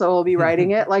so and so will be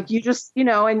writing it. Like you just,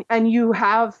 and you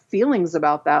have feelings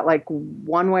about that, like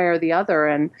one way or the other.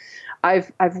 And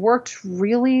I've worked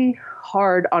really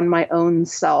hard on my own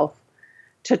self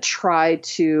to try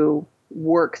to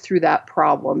work through that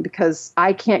problem, because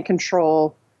I can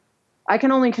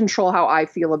only control how I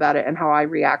feel about it and how I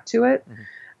react to it.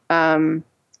 And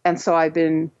so I've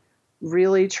been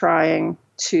really trying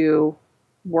to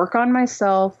work on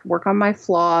myself, work on my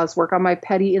flaws, work on my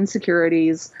petty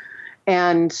insecurities,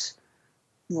 and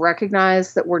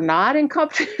recognize that we're not in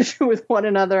competition with one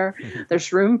another.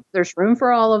 There's room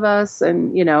for all of us,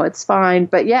 and it's fine.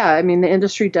 But yeah, I mean, the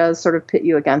industry does sort of pit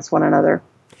you against one another.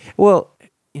 Well,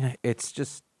 it's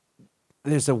just,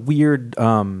 there's a weird,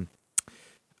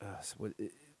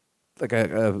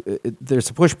 there's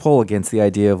a push-pull against the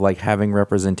idea of like having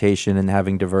representation and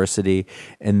having diversity,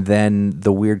 and then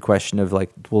the weird question of like,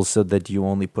 well, so that you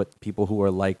only put people who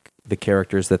are like the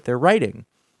characters that they're writing.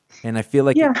 And I feel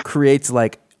like it creates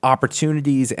like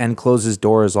opportunities and closes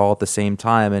doors all at the same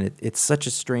time, and it's such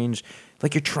a strange,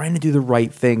 like you're trying to do the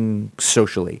right thing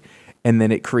socially, and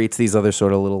then it creates these other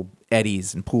sort of little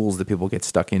eddies and pools that people get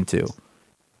stuck into.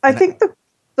 I think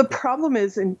the problem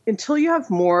is until you have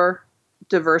more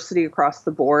diversity across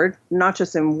the board, not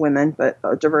just in women, but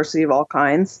diversity of all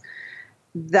kinds,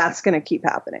 that's going to keep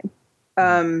happening.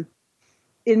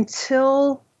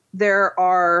 Until there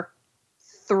are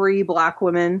 3 Black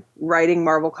women writing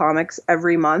Marvel Comics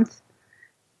every month,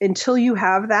 until you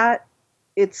have that,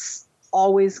 it's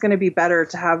always going to be better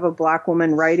to have a Black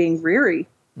woman writing Riri,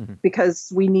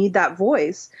 because we need that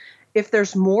voice. If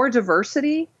there's more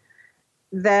diversity,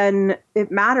 then it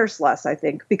matters less, I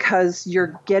think, because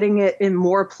you're getting it in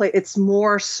more it's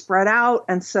more spread out.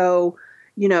 And so,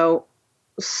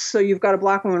 so you've got a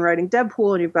Black woman writing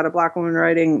Deadpool, and you've got a Black woman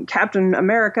writing Captain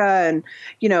America, and,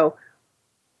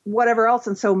 whatever else.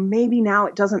 And so maybe now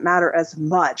it doesn't matter as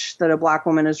much that a Black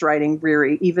woman is writing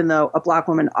Riri, even though a Black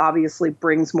woman obviously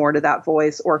brings more to that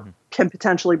voice, or can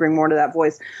potentially bring more to that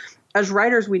voice. As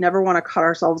writers, we never want to cut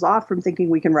ourselves off from thinking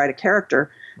we can write a character.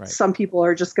 Right. Some people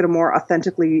are just going to more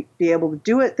authentically be able to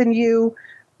do it than you,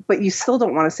 but you still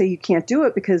don't want to say you can't do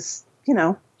it, because, you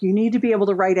need to be able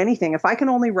to write anything. If I can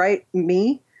only write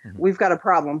me, we've got a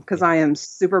problem, because I am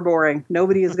super boring.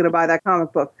 Nobody is going to buy that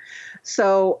comic book.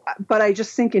 So, but I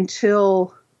just think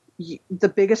until the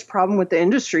biggest problem with the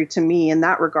industry to me in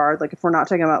that regard, like if we're not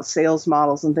talking about sales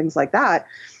models and things like that,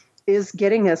 is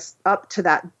getting us up to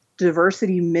that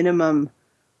diversity minimum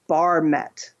bar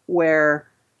met, where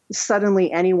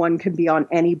suddenly anyone can be on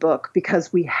any book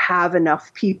because we have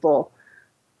enough people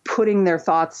putting their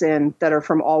thoughts in that are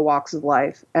from all walks of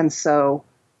life. And so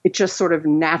it just sort of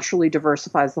naturally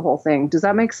diversifies the whole thing. Does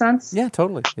that make sense? Yeah,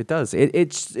 totally. It does.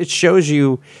 It shows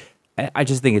you. I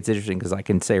just think it's interesting because I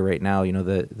can say right now,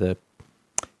 the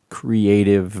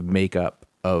creative makeup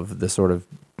of the sort of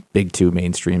big 2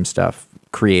 mainstream stuff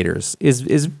creators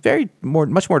is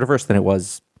much more diverse than it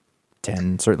was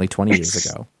 10, certainly 20 years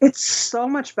ago. It's so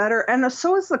much better. And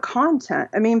so is the content.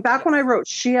 I mean, back when I wrote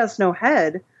She Has No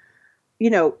Head,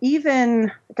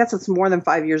 even, I guess it's more than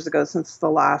 5 years ago since the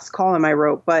last column I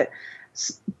wrote, but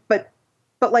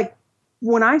like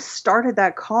when I started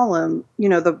that column,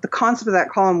 the concept of that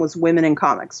column was women in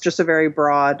comics, just a very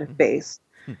broad base.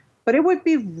 But it would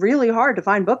be really hard to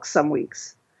find books some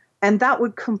weeks. And that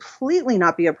would completely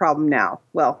not be a problem now.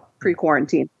 Well,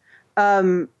 pre-quarantine. I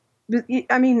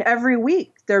mean, every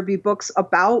week there'd be books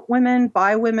about women,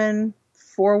 by women,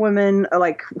 for women,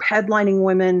 like headlining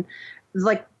women.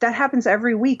 Like that happens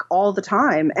every week, all the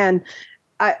time. And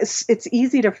it's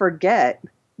easy to forget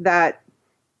that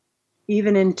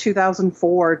even in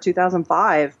 2004,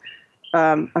 2005,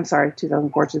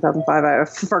 2004, 2005, I've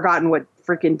forgotten what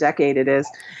freaking decade it is.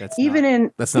 That's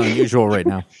not unusual right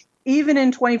now. Even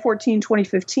in 2014,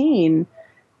 2015,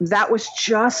 that was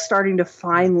just starting to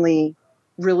finally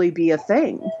really be a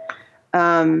thing.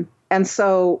 And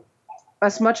so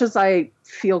as much as I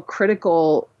feel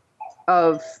critical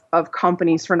of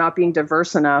companies for not being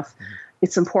diverse enough,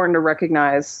 it's important to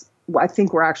recognize, I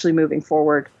think we're actually moving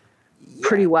forward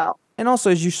pretty well. And also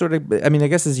as you sort of, I mean, I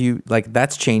guess as you, like,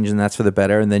 that's changed and that's for the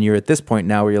better. And then you're at this point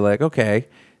now where you're like, okay,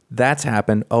 that's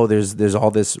happened. Oh, there's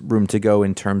all this room to go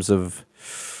in terms of,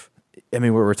 I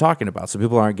mean, what we're talking about. So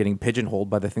people aren't getting pigeonholed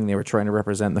by the thing they were trying to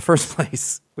represent in the first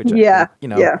place. Which,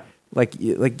 like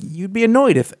you'd be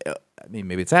annoyed if, I mean,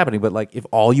 maybe it's happening, but like if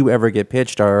all you ever get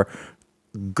pitched are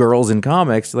girls in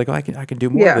comics, like, oh, I can do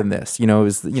more than this. You know,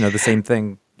 is the same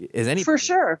thing as any. For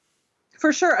sure.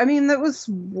 For sure. I mean, that was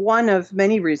one of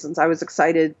many reasons I was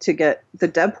excited to get the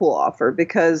Deadpool offer,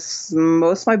 because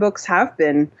most of my books have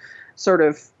been sort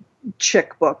of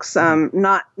chick books,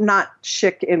 not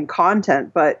chick in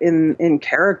content, but in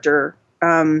character.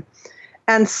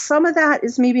 And some of that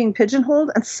is me being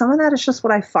pigeonholed, and some of that is just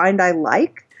what I find I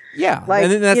like. Yeah, like,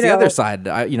 and then that's the other side.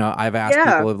 I've asked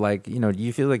people, like, do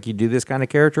you feel like you do this kind of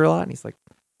character a lot? And he's like,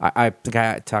 I think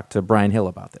I talked to Brian Hill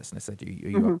about this, and I said, do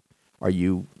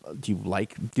you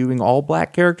like doing all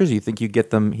black characters? Do you think you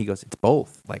get them? He goes, it's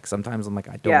both. Like, sometimes I'm like,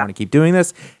 I don't want to keep doing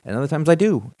this, and other times I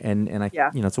do, and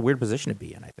it's a weird position to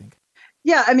be in, I think.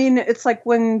 Yeah, I mean, it's like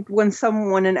when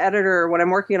an editor, when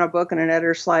I'm working on a book and an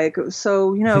editor's like,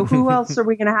 so, who else are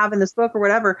we going to have in this book or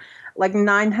whatever? Like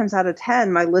 9 times out of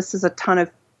 10, my list is a ton of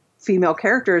female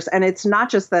characters. And it's not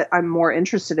just that I'm more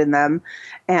interested in them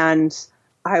and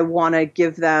I want to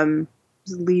give them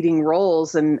leading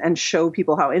roles and show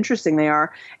people how interesting they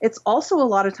are. It's also a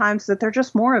lot of times that they're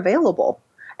just more available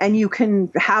and you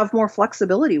can have more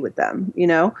flexibility with them,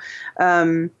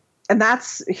 And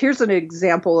here's an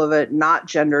example of a not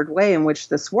gendered way in which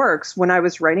this works. When I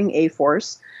was writing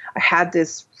A-Force, I had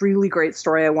this really great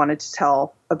story I wanted to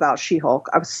tell about She-Hulk.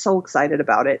 I was so excited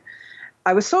about it.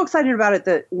 I was so excited about it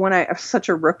that when I was such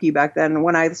a rookie back then,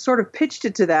 when I sort of pitched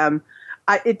it to them,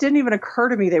 it didn't even occur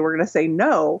to me they were going to say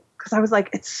no, because I was like,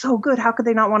 it's so good. How could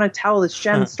they not want to tell this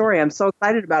Jen story? I'm so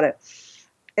excited about it.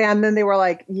 And then they were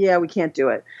like, yeah, we can't do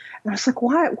it. And I was like,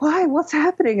 why? What's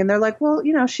happening? And they're like, well,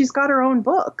 she's got her own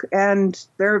book and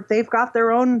they've got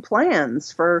their own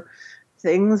plans for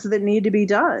things that need to be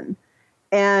done.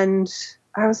 And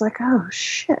I was like, oh,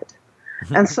 shit.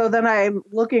 And so then I'm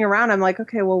looking around. I'm like,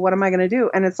 okay, well, what am I going to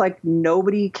do? And it's like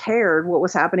nobody cared what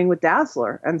was happening with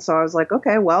Dazzler. And so I was like,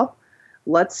 okay, well,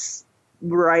 let's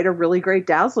write a really great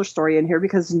Dazzler story in here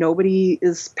because nobody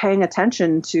is paying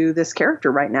attention to this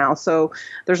character right now. So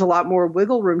there's a lot more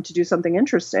wiggle room to do something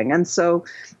interesting. And so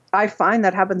I find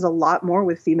that happens a lot more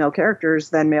with female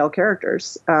characters than male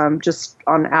characters, just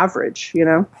on average,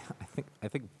 I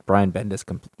think Brian Bendis,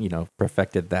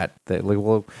 perfected that. Like,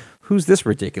 well, who's this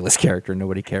ridiculous character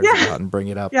nobody cares about, and bring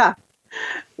it up. Yeah.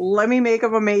 Let me make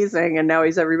him amazing. And now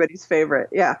he's everybody's favorite.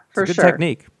 Yeah, for sure.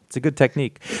 It's a good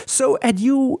technique. So had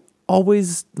you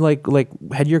always like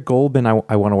had your goal been, I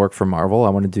want to work for Marvel, I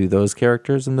want to do those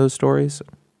characters and those stories?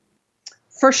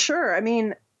 For sure. I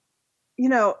mean,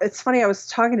 it's funny, I was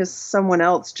talking to someone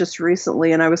else just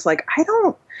recently and I was like,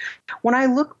 when I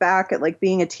look back at like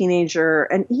being a teenager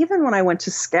and even when I went to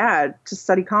SCAD to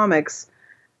study comics,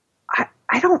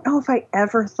 I don't know if I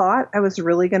ever thought I was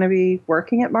really going to be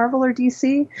working at Marvel or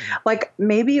DC. Like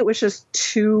maybe it was just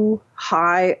too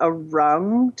high a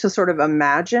rung to sort of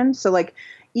imagine. So like,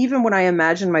 even when I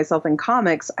imagined myself in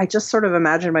comics, I just sort of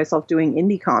imagined myself doing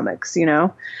indie comics,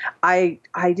 I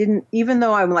didn't, even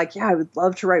though I'm like, yeah, I would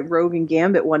love to write Rogue and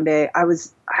Gambit one day. I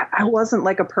wasn't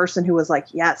like a person who was like,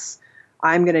 yes,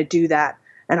 I'm going to do that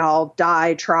and I'll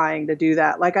die trying to do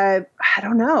that. Like, I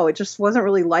don't know. It just wasn't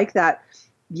really like that.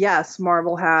 Yes,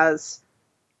 Marvel has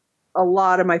a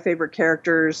lot of my favorite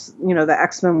characters. The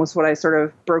X-Men was what I sort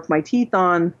of broke my teeth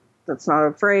on. That's not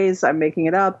a phrase. I'm making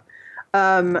it up.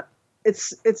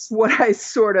 It's what I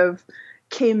sort of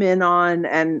came in on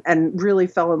and really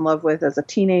fell in love with as a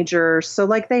teenager. So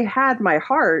like they had my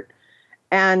heart.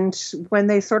 And when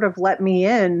they sort of let me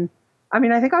in, I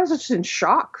mean, I think I was just in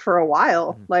shock for a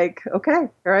while. Like, okay,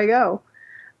 here I go.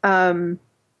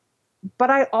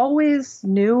 But I always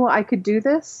knew I could do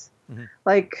this.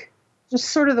 Like just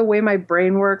sort of the way my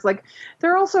brain works. Like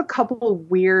there are also a couple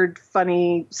of weird,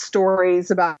 funny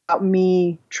stories about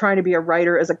me trying to be a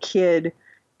writer as a kid.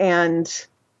 And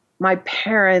my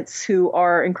parents, who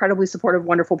are incredibly supportive,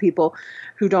 wonderful people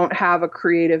who don't have a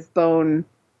creative bone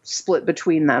split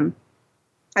between them.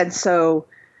 And so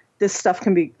this stuff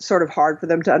can be sort of hard for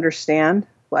them to understand.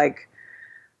 Like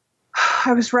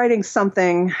I was writing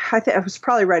something, I was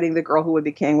probably writing The Girl Who Would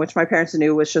Be King, which my parents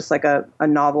knew was just like a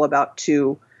novel about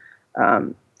two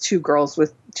teenage girls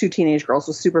with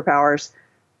superpowers.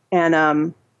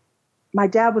 And my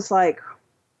dad was like,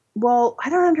 well,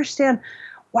 I don't understand.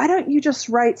 Why don't you just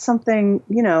write something,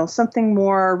 something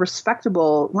more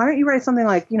respectable? Why don't you write something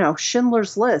like,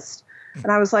 Schindler's List?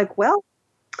 And I was like,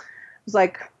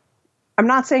 I'm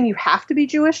not saying you have to be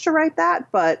Jewish to write that,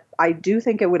 but I do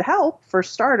think it would help for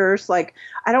starters. Like,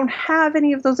 I don't have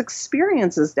any of those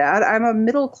experiences, Dad. I'm a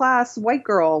middle-class white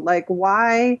girl. Like,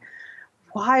 why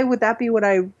would that be what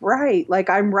I write? Like,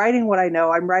 I'm writing what I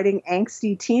know. I'm writing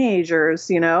angsty teenagers,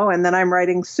 and then I'm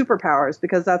writing superpowers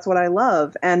because that's what I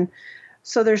love. And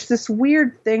So there's this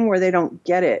weird thing where they don't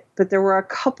get it. But there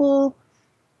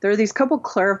are these couple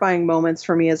clarifying moments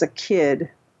for me as a kid.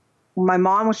 My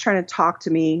mom was trying to talk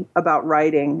to me about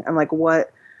writing and like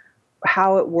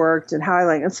how it worked and how I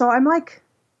like. And so I'm like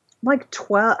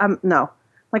 12,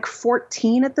 like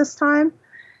 14 at this time.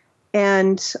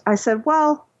 And I said,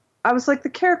 well, I was like, the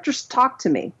characters talk to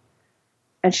me.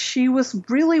 And she was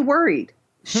really worried.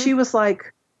 She was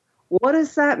like, what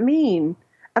does that mean?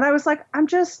 And I was like, I'm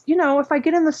just, if I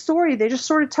get in the story, they just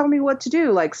sort of tell me what to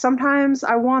do. Like sometimes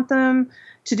I want them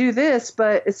to do this,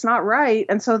 but it's not right.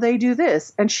 And so they do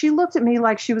this. And she looked at me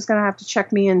like she was going to have to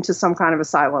check me into some kind of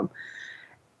asylum.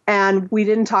 And we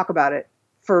didn't talk about it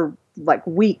for like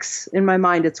weeks. In my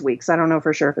mind, it's weeks. I don't know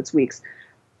for sure if it's weeks.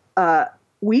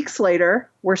 Weeks later,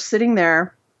 we're sitting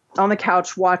there on the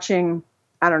couch watching,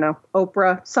 I don't know,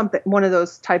 Oprah, something, one of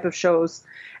those type of shows.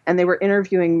 And they were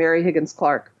interviewing Mary Higgins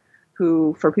Clark,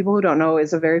 who, for people who don't know,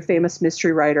 is a very famous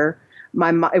mystery writer.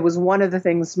 It was one of the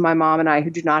things my mom and I, who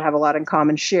do not have a lot in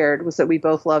common, shared, was that we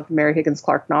both loved Mary Higgins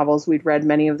Clark novels. We'd read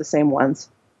many of the same ones.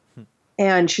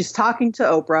 And she's talking to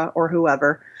Oprah or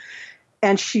whoever.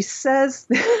 And she says,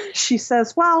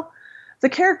 well, the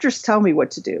characters tell me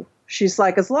what to do. She's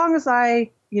like, as long as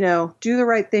I, do the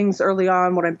right things early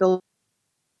on when I'm building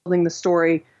the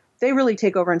story, they really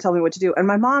take over and tell me what to do. And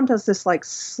my mom does this like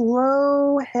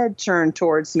slow head turn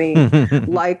towards me,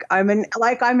 like I'm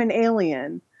an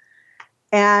alien.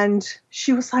 And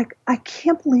she was like, I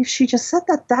can't believe she just said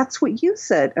that. That's what you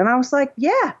said. And I was like,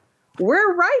 yeah,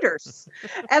 we're writers.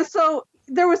 And so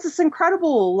there was this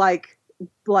incredible, like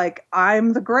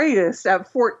I'm the greatest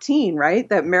at 14, right?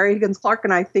 That Mary Higgins Clark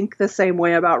and I think the same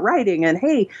way about writing. And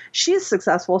hey, she's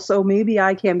successful, so maybe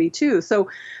I can be too. So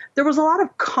there was a lot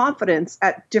of confidence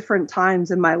at different times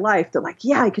in my life that like,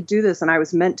 yeah, I could do this and I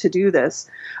was meant to do this.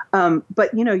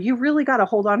 But you really got to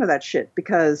hold on to that shit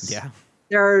because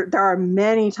there are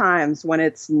many times when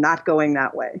it's not going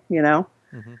that way,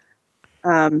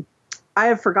 I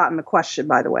have forgotten the question,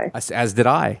 by the way. As did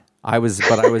I. I was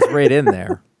right in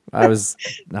there. I was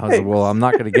well, I'm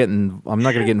not going to get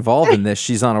involved in this.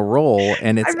 She's on a roll,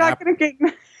 and it's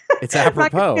it's apropos.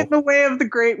 I'm not gonna get in the way of the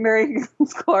great Mary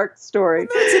Higgins Clark story.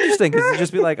 Well, that's interesting because it's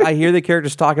just be like, I hear the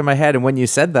characters talk in my head, and when you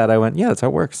said that, I went, yeah, that's how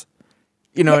it works.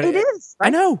 It is. Right? I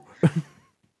know.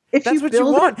 That's what you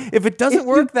want. If it doesn't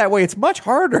work that way, it's much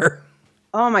harder.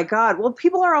 Oh my God. Well,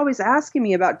 people are always asking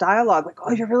me about dialogue. Like,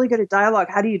 oh, you're really good at dialogue.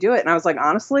 How do you do it? And I was like,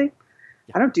 honestly,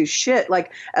 I don't do shit.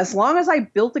 Like, as long as I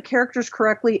built the characters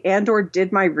correctly and or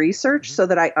did my research so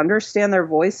that I understand their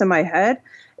voice in my head,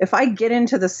 if I get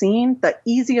into the scene, the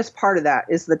easiest part of that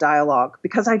is the dialogue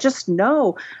because I just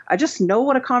know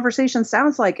what a conversation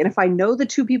sounds like. And if I know the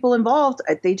two people involved,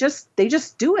 they just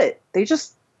do it. They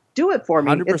just do it for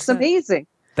me. 100%. It's amazing.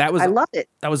 I love it.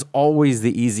 That was always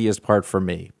the easiest part for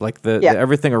me. Like the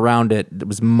everything around it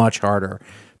was much harder.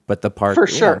 But the part, for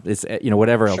sure, it's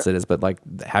whatever else it is. But like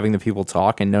having the people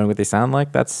talk and knowing what they sound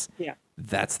like, that's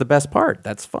the best part.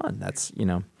 That's fun. That's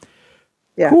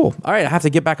cool. All right, I have to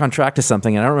get back on track to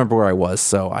something, and I don't remember where I was,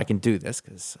 so I can do this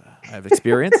because I have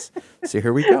experience. So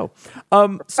here we go.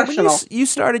 So when you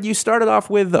started off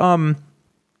with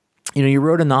you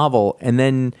wrote a novel, and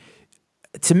then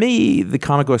to me, the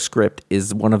comic book script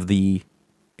is one of the.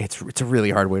 It's a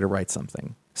really hard way to write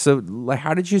something. So, like,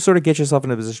 how did you sort of get yourself in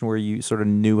a position where you sort of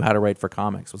knew how to write for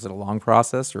comics? Was it a long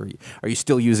process, or are you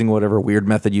still using whatever weird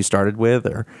method you started with?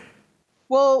 Or,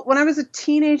 well, when I was a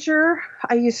teenager,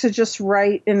 I used to just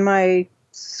write in my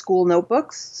school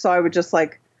notebooks. So I would just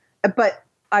but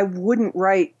I wouldn't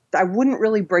write. I wouldn't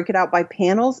really break it out by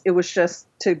panels. It was just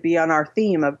to be on our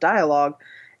theme of dialogue.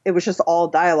 It was just all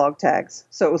dialogue tags.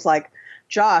 So it was like,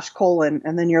 Josh,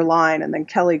 and then your line, and then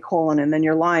Kelly, and then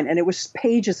your line. And it was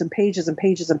pages and pages and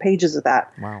pages and pages of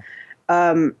that. Wow.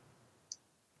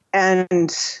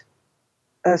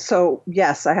 So,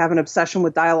 yes, I have an obsession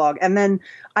with dialogue. And then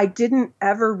I didn't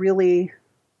ever really,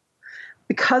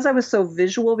 because I was so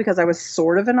visual, because I was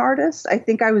sort of an artist, I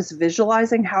think I was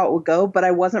visualizing how it would go, but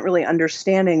I wasn't really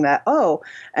understanding that,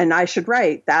 and I should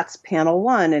write, that's panel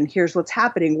 1, and here's what's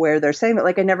happening where they're saying it.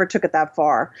 Like, I never took it that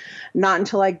far. Not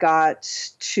until I got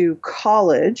to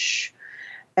college,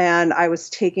 and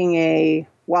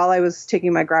while I was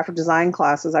taking my graphic design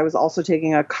classes, I was also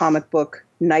taking a comic book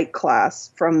night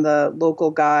class from the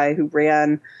local guy who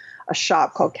ran a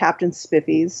shop called Captain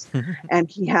Spiffy's, and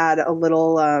he had a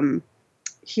little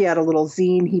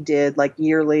zine he did like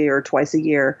yearly or twice a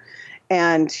year.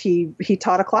 And he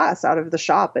taught a class out of the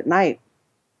shop at night.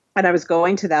 And I was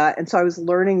going to that. And so I was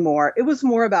learning more. It was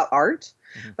more about art,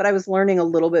 but I was learning a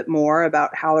little bit more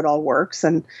about how it all works.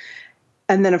 And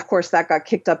And then, of course, that got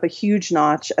kicked up a huge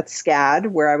notch at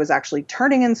SCAD, where I was actually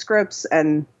turning in scripts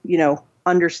and,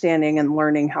 understanding and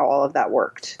learning how all of that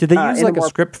worked. Did they use like a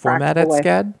script format at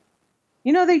SCAD?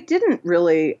 They didn't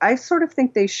really. I sort of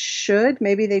think they should.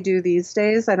 Maybe they do these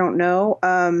days. I don't know.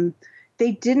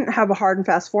 They didn't have a hard and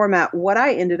fast format. What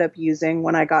I ended up using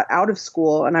when I got out of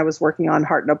school and I was working on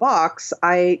Heart in a Box,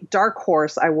 Dark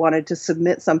Horse, I wanted to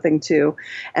submit something to,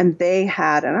 and they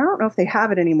had, and I don't know if they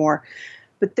have it anymore,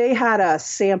 but they had a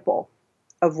sample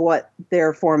of what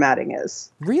their formatting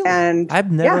is. Really? And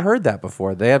I've never heard that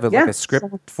before. They have like a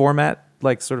script format,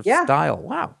 like sort of style.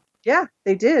 Wow. Yeah,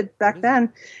 they did back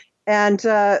then. And,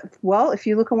 if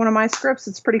you look at one of my scripts,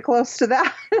 it's pretty close to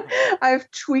that. I've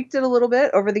tweaked it a little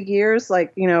bit over the years,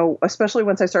 especially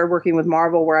once I started working with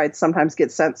Marvel, where I'd sometimes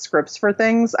get sent scripts for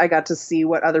things. I got to see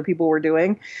what other people were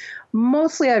doing.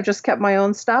 Mostly I've just kept my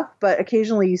own stuff, but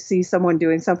occasionally you see someone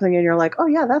doing something and you're like, oh,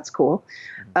 yeah, that's cool.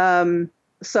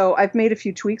 So I've made a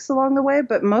few tweaks along the way,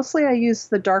 but mostly I use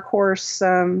the Dark Horse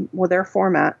with their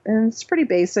format, and it's pretty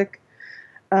basic.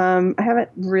 I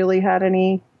haven't really had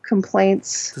any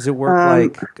complaints. Does it work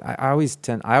I always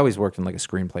worked in like a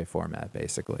screenplay format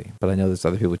basically, but I know there's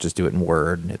other people who just do it in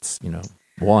Word, and it's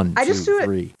 1, 2,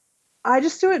 3. I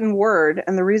just do it in Word,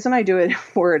 and the reason I do it in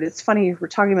Word, it's funny we're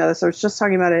talking about this. I was just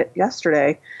talking about it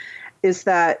yesterday, is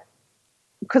that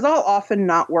because I'll often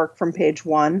not work from page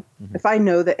 1. Mm-hmm. If I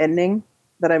know the ending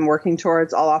that I'm working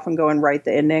towards, I'll often go and write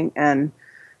the ending, and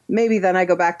maybe then I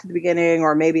go back to the beginning,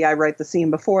 or maybe I write the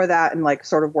scene before that and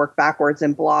sort of work backwards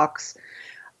in blocks.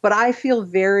 But I feel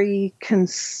very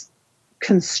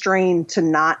constrained to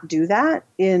not do that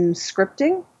in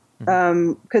scripting.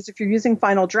 Because if you're using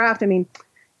Final Draft,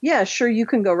 yeah, sure, you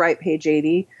can go write page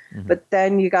 80, but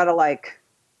then you got to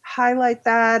highlight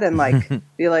that and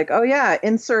be like, oh yeah,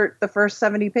 insert the first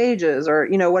 70 pages or,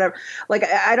 whatever.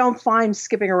 I don't find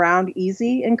skipping around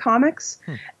easy in comics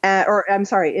or I'm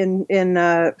sorry, in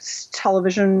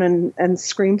television and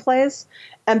screenplays.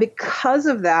 And because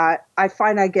of that, I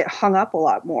find I get hung up a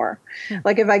lot more.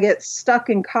 If I get stuck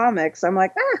in comics, I'm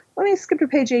like, let me skip to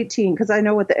page 18 because I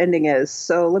know what the ending is.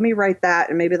 So let me write that,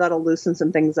 and maybe that'll loosen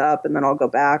some things up, and then I'll go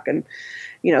back. And,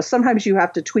 sometimes you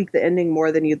have to tweak the ending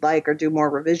more than you'd like or do more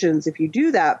revisions if you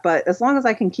do that. But as long as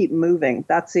I can keep moving,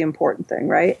 that's the important thing,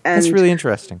 right? And that's really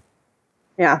interesting.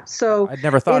 Yeah. So I'd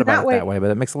never thought about it that way,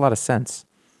 but it makes a lot of sense.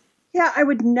 Yeah, I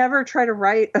would never try to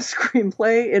write a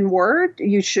screenplay in Word.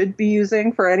 You should be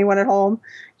using, for anyone at home,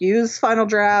 use Final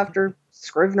Draft or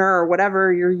Scrivener or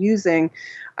whatever you're using.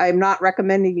 I'm not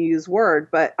recommending you use Word,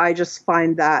 but I just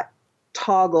find that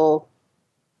toggle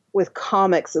with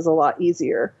comics is a lot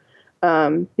easier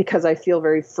because I feel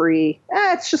very free.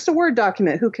 It's just a Word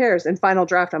document. Who cares? In Final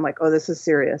Draft, I'm like, oh, this is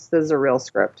serious. This is a real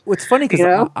script. Well, it's funny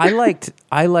because I liked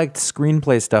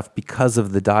screenplay stuff because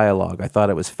of the dialogue. I thought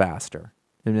it was faster.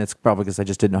 And it's probably because I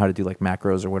just didn't know how to do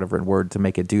macros or whatever in Word to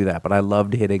make it do that. But I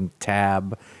loved hitting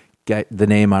tab, get the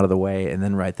name out of the way, and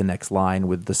then write the next line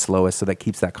with the slowest, so that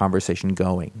keeps that conversation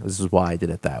going. This is why I did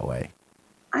it that way.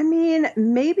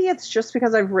 Maybe it's just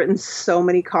because I've written so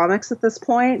many comics at this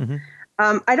point.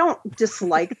 I don't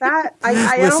dislike that.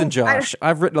 Listen, Josh,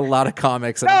 I've written a lot of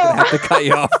comics, and I'm going to have to cut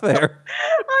you off there.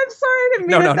 I'm sorry, I didn't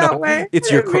mean it that way.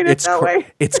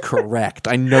 It's correct.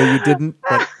 I know you didn't,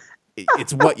 but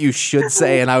it's what you should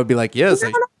say, and I would be like, yes.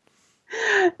 No,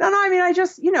 I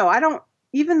just, I don't,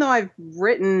 even though I've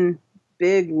written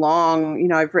big,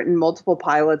 long, I've written multiple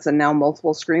pilots and now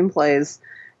multiple screenplays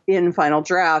in Final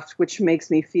Draft, which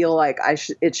makes me feel like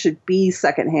it should be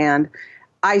secondhand.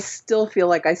 I still feel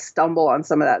like I stumble on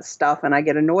some of that stuff and I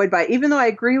get annoyed by it. Even though I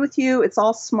agree with you, it's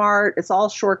all smart. It's all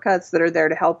shortcuts that are there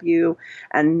to help you.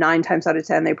 And 9 times out of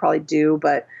 10, they probably do.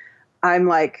 But I'm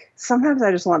like, sometimes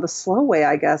I just want the slow way,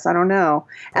 I guess. I don't know.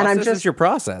 And I'm just, is your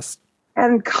process.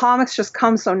 And comics just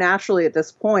come so naturally at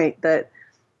this point that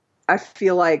I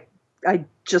feel like I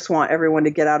just want everyone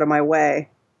to get out of my way.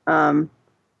 But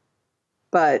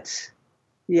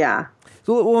yeah.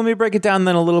 So let me break it down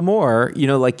then a little more.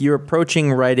 You're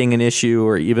approaching writing an issue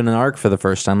or even an arc for the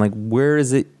first time. Where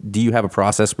is it? Do you have a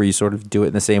process where you sort of do it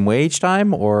in the same way each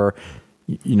time? Or,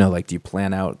 do you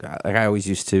plan out? I always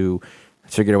used to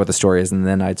figure out what the story is, and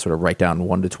then I'd sort of write down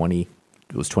 1 to 20.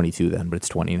 It was 22 then, but it's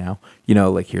 20 now.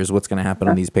 Here's what's going to happen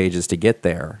on these pages to get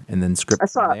there, and then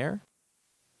script from there.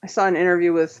 I saw an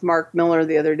interview with Mark Miller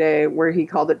the other day where he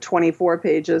called it 24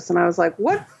 pages, and I was like,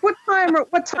 "What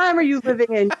time are you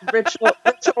living in, rich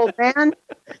old man?"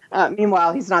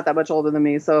 Meanwhile, he's not that much older than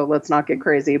me, so let's not get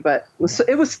crazy. But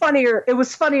it was funnier. It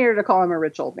was funnier to call him a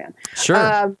rich old man.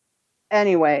 Sure.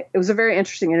 Anyway, it was a very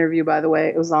interesting interview, by the way.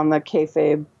 It was on the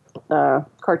kayfabe,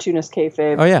 cartoonist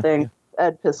kayfabe thing.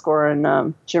 Ed Piskor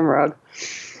and Jim Rugg.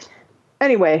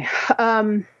 Anyway,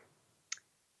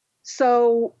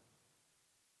 so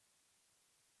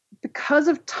because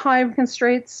of time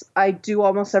constraints, I do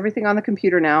almost everything on the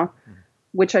computer now,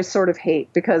 which I sort of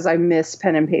hate because I miss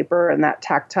pen and paper and that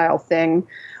tactile thing.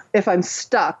 If I'm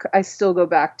stuck, I still go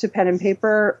back to pen and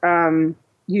paper,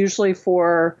 usually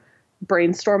for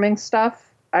brainstorming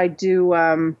stuff. I do,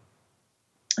 I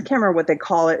can't remember what they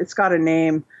call it. It's got a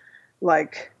name,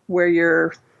 like where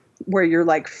you're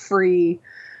like free.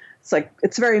 It's like,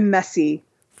 it's very messy.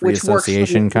 Free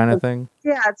association kind of thing?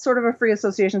 Yeah, it's sort of a free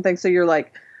association thing. So you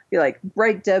write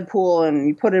Deadpool and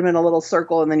you put him in a little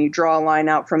circle and then you draw a line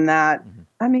out from that. Mm-hmm.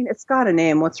 I mean, it's got a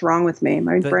name. What's wrong with me?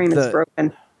 My brain is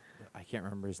broken. I can't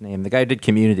remember his name. The guy who did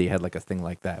Community had like a thing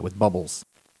like that with bubbles.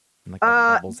 And like the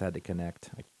bubbles had to connect.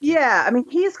 Yeah, I mean,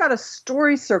 he's got a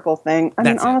story circle thing. I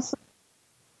mean, honestly,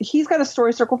 he's got a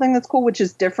story circle thing that's cool, which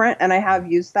is different, and I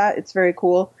have used that. It's very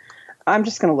cool. I'm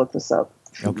just going to look this up.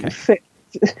 Okay.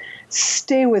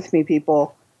 Stay with me,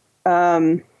 people.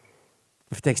 If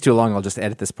it takes too long, I'll just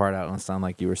edit this part out and it'll sound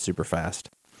like you were super fast.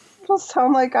 It'll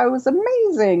sound like I was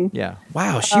amazing. Yeah.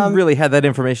 Wow, she really had that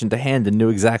information to hand and knew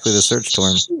exactly the search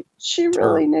term. She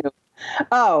really knew.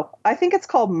 Oh, I think it's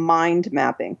called mind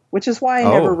mapping, which is why I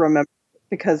never remember it,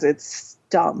 because it's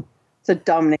dumb. It's a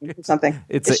dumb name for something.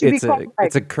 It's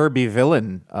a Kirby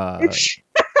villain.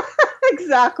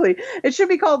 Exactly. It should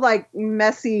be called like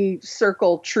messy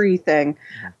circle tree thing.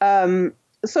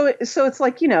 So it's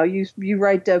like, you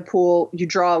write Deadpool, you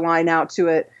draw a line out to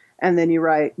it, and then you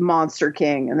write Monster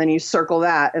King, and then you circle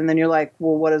that, and then you're like,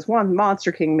 well, what does one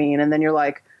Monster King mean? And then you're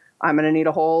like, I'm going to need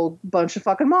a whole bunch of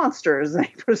fucking monsters. And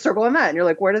you put a circle in that, and you're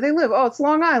like, where do they live? Oh, it's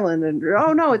Long Island. And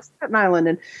oh no, it's Staten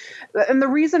Island. And the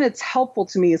reason it's helpful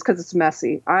to me is because it's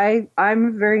messy. I'm a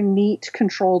very neat,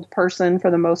 controlled person for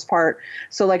the most part.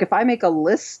 So like if I make a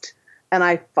list and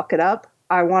I fuck it up,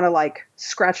 I want to like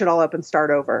scratch it all up and start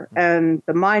over. And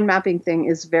the mind mapping thing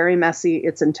is very messy.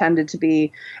 It's intended to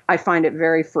be. I find it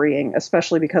very freeing,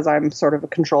 especially because I'm sort of a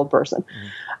controlled person.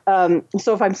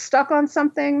 So if I'm stuck on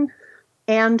something,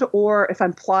 and or if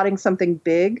I'm plotting something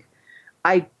big,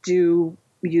 I do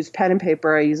use pen and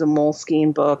paper. I use a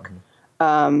Moleskine book.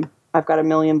 I've got a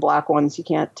million black ones. You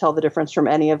can't tell the difference from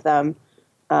any of them,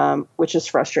 which is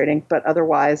frustrating. But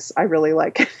otherwise, I really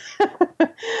like it.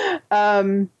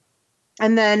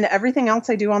 And then everything else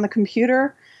I do on the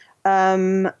computer,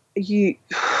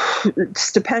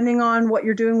 it's depending on what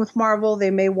you're doing with Marvel,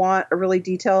 they may want a really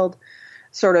detailed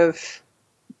sort of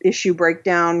issue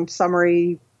breakdown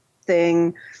summary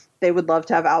thing. They would love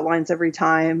to have outlines every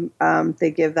time. They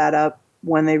give that up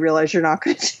when they realize you're not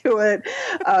going to do it.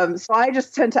 So I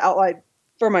just tend to outline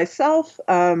for myself.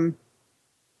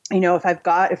 If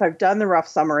I've done the rough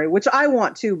summary, which I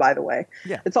want to, by the way,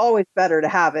 It's always better to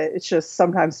have it. It's just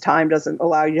sometimes time doesn't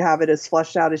allow you to have it as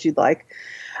fleshed out as you'd like.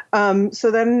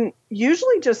 So then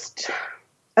usually just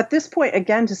at this point,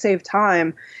 again, to save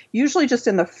time, usually just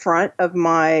in the front of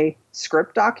my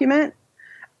script document,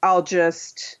 I'll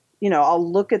just, I'll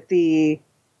look at the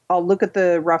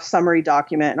rough summary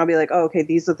document and I'll be like, oh, okay,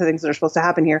 these are the things that are supposed to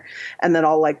happen here. And then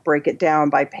I'll like break it down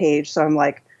by page. So I'm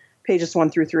like, pages 1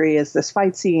 through 3 is this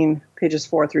fight scene. Pages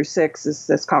 4 through 6 is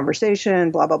this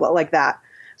conversation, blah, blah, blah, like that.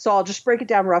 So I'll just break it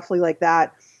down roughly like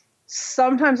that.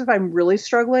 Sometimes if I'm really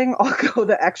struggling, I'll go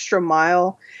the extra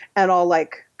mile and I'll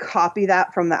like copy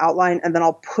that from the outline and then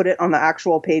I'll put it on the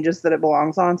actual pages that it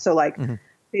belongs on. So like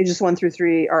pages 1 through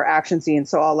 3 are action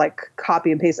scenes. So I'll like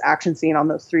copy and paste action scene on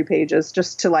those 3 pages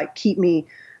just to like keep me.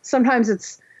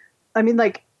 Sometimes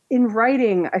like in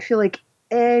writing, I feel like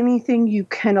anything you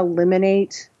can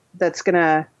eliminate that's going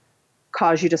to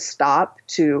cause you to stop,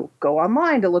 to go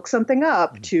online, to look something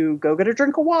up, to go get a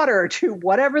drink of water, to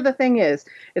whatever the thing is.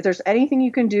 If there's anything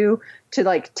you can do to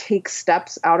like take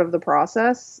steps out of the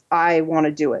process, I want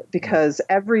to do it because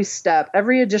every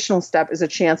additional step is a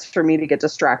chance for me to get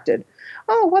distracted.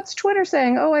 Oh, what's Twitter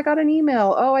saying? Oh, I got an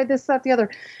email. Oh, I this, that, the other.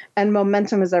 And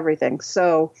momentum is everything.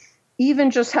 So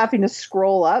even just having to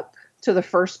scroll up to the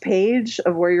first page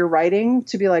of where you're writing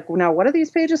to be like, well, now what are these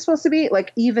pages supposed to be?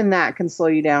 Like even that can slow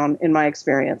you down in my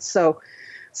experience. So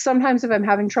sometimes if I'm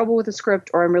having trouble with a script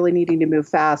or I'm really needing to move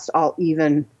fast, I'll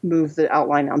even move the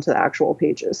outline onto the actual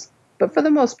pages. But for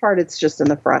the most part, it's just in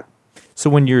the front.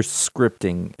 So when you're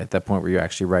scripting at that point where you're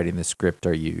actually writing the script,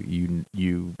 are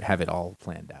you have it all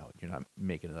planned out? You're not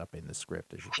making it up in the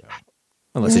script as you go,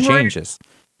 unless it changes.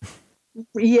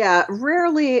 Yeah,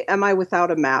 rarely am I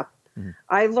without a map.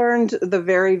 I learned the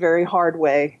very, very hard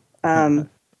way on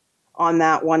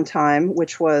that one time,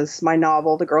 which was my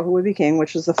novel, The Girl Who Would Be King,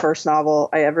 which was the first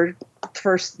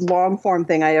long form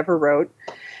thing I ever wrote.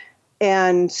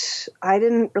 And I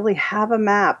didn't really have a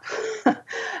map.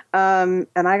 And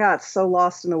I got so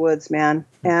lost in the woods, man.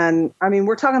 And I mean,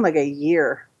 we're talking like a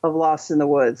year of lost in the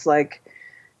woods. Like,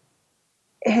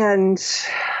 and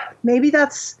maybe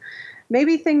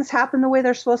things happen the way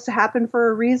they're supposed to happen for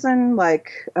a reason.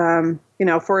 Like,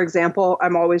 for example,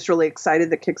 I'm always really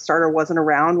excited that Kickstarter wasn't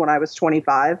around when I was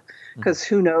 25, because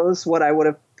who knows what I would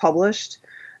have published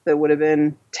that would have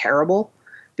been terrible,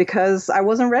 because I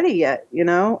wasn't ready yet,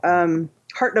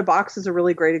 Heart in a Box is a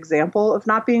really great example of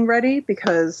not being ready,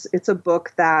 because it's a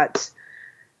book that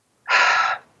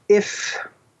if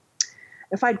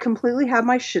I'd completely had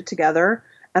my shit together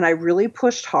and I really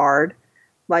pushed hard,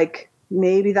 like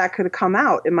maybe that could have come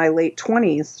out in my late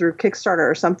 20s through Kickstarter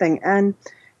or something, and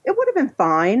it would have been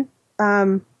fine.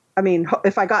 I mean,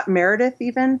 if I got Meredith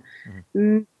even,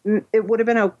 it would have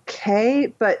been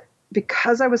okay, but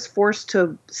because I was forced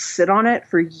to sit on it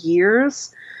for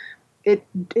years, it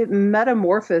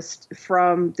metamorphosed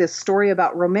from this story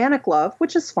about romantic love,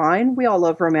 which is fine. We all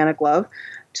love romantic love,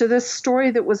 to this story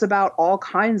that was about all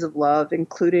kinds of love,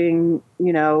 including,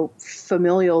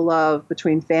 familial love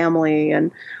between family,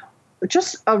 and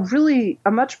just a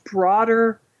much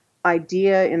broader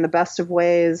idea in the best of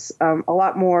ways, a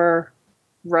lot more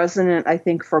resonant, I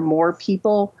think, for more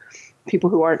people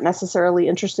who aren't necessarily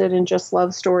interested in just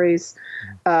love stories,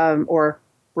 or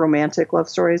romantic love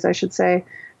stories, I should say.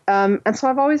 And so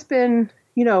I've always been,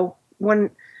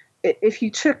 if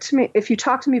you talked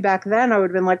to me back then, I would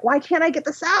have been like, why can't I get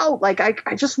this out? Like,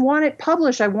 I just want it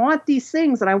published. I want these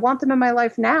things and I want them in my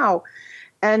life now.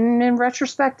 And in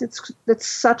retrospect, it's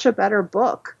such a better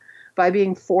book by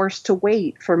being forced to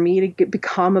wait for me to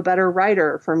become a better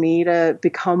writer, for me to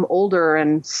become older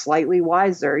and slightly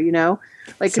wiser,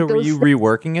 Like, so were you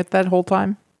reworking it that whole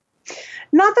time?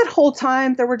 Not that whole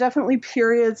time. There were definitely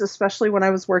periods, especially when I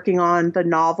was working on the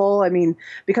novel. I mean,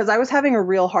 because I was having a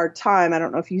real hard time. I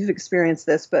don't know if you've experienced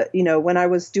this, but, when I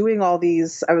was doing all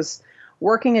these, I was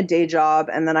working a day job,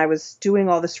 and then I was doing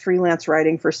all this freelance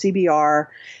writing for CBR.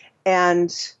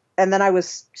 And then I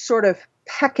was sort of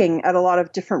pecking at a lot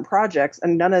of different projects,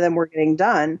 and none of them were getting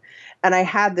done. And I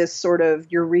had this sort of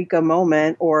eureka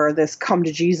moment, or this come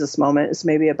to Jesus moment is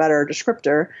maybe a better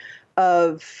descriptor,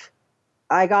 of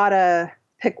I gotta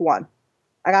pick one.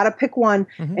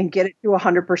 And get it to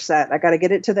 100%. I gotta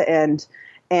get it to the end.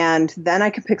 And then I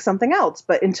can pick something else.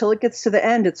 But until it gets to the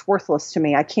end, it's worthless to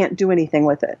me. I can't do anything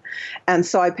with it. And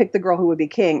so I picked The Girl Who Would Be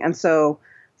King. And so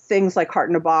things like Heart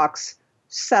in a Box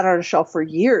sat on a shelf for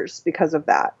years because of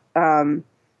that.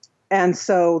 And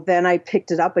so then I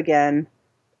picked it up again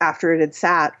after it had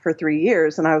sat for 3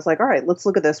 years. And I was like, all right, let's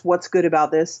look at this. What's good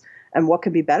about this? And what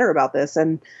could be better about this?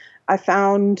 And I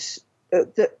found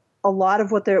that a lot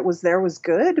of what was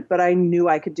good, but I knew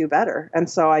I could do better. And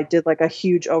so I did like a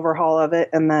huge overhaul of it.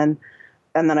 And then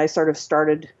I sort of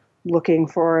started looking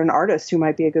for an artist who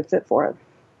might be a good fit for it.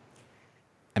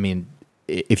 I mean,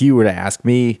 if you were to ask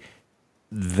me,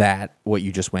 that what you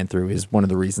just went through is one of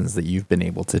the reasons that you've been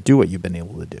able to do what you've been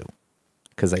able to do.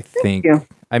 Because I think,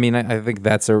 I think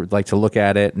that's like to look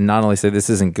at it and not only say this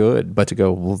isn't good, but to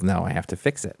go, well, no, I have to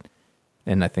fix it.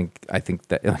 And I think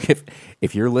that like,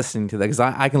 if you're listening to that, because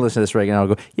I can listen to this right now and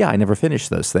I'll go, yeah, I never finished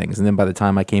those things. And then by the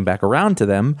time I came back around to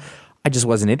them, I just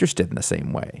wasn't interested in the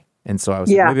same way. And so I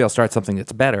was like, maybe I'll start something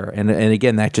that's better. And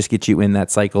again, that just gets you in that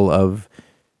cycle of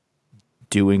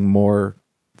doing more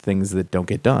things that don't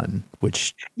get done,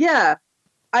 which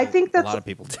I think that's a lot of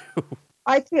people do.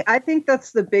 I think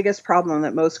that's the biggest problem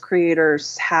that most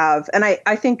creators have. And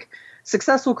I think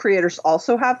successful creators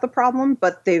also have the problem,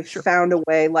 but they've found a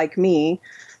way, like me,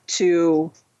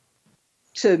 to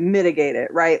mitigate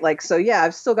it, right? Like, so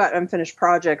I've still got unfinished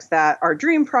projects that are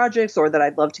dream projects, or that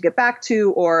I'd love to get back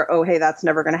to, or, oh, hey, that's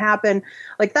never going to happen.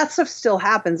 Like, that stuff still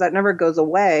happens. That never goes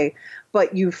away.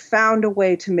 But you've found a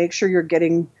way to make sure you're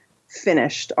getting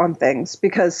finished on things,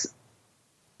 because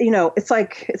it's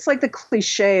like the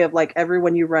cliche of like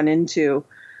everyone you run into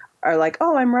are like,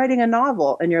 oh, I'm writing a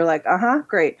novel, and you're like,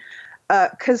 great,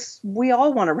 because we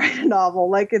all want to write a novel.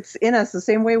 Like, it's in us the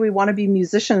same way we want to be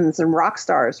musicians and rock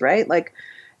stars, right? Like,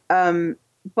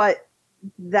 but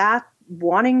that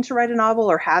wanting to write a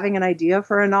novel or having an idea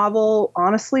for a novel,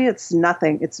 honestly, it's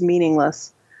nothing. It's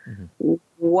meaningless. Mm-hmm.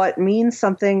 What means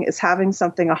something is having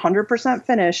something 100%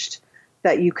 finished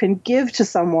that you can give to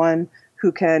someone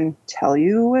who can tell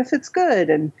you if it's good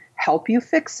and help you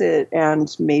fix it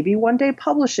and maybe one day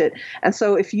publish it. And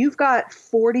so if you've got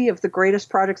 40 of the greatest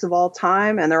projects of all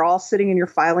time and they're all sitting in your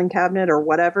filing cabinet or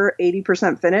whatever,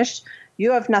 80% finished,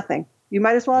 you have nothing. You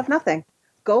might as well have nothing.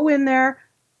 Go in there,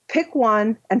 pick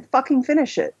one, and fucking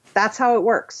finish it. That's how it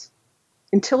works.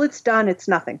 Until it's done, it's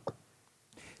nothing.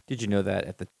 Did you know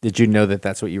that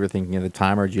that's what you were thinking at the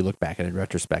time, or did you look back at it in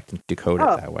retrospect and decode it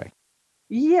that way?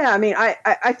 Yeah, I mean,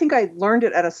 I think I learned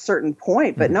it at a certain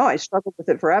point, but no, I struggled with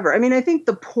it forever. I mean, I think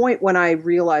the point when I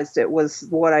realized it was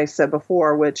what I said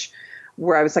before,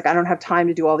 where I was like, I don't have time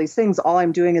to do all these things. All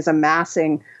I'm doing is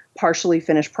amassing partially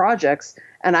finished projects,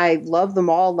 and I love them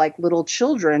all like little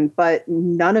children, but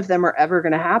none of them are ever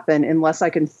going to happen unless I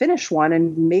can finish one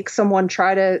and make someone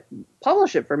try to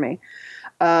publish it for me.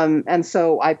 And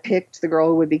so I picked The Girl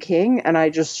Who Would Be King, and I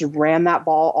just ran that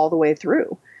ball all the way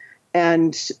through.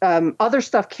 And other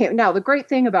stuff came. Now, the great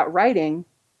thing about writing,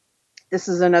 this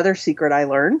is another secret I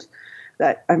learned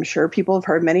that I'm sure people have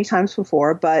heard many times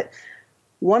before, but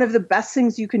one of the best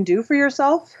things you can do for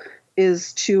yourself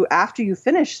is to, after you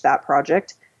finish that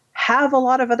project, have a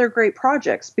lot of other great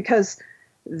projects, because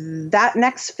that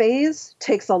next phase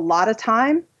takes a lot of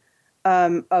time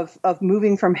of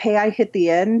moving from, hey, I hit the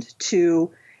end,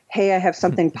 to, hey, I have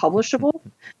something publishable.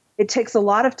 It takes a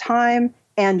lot of time,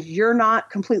 and you're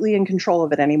not completely in control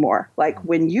of it anymore. Like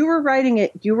when you were writing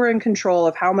it, you were in control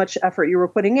of how much effort you were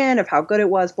putting in, of how good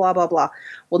it was, blah, blah, blah.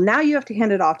 Well, now you have to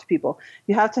hand it off to people.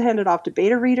 You have to hand it off to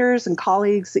beta readers and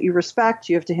colleagues that you respect.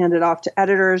 You have to hand it off to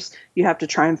editors. You have to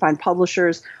try and find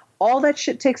publishers. All that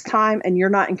shit takes time, and you're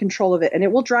not in control of it. And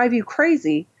it will drive you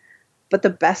crazy. But the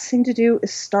best thing to do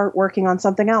is start working on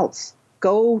something else.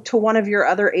 Go to one of your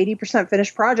other 80%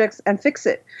 finished projects and fix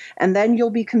it. And then you'll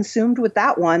be consumed with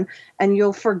that one, and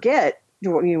you'll forget,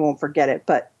 you won't forget it,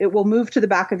 but it will move to the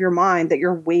back of your mind that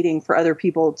you're waiting for other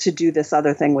people to do this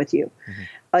other thing with you. Mm-hmm.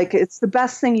 Like, it's the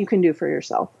best thing you can do for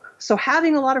yourself. So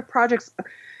having a lot of projects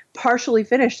partially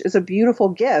finished is a beautiful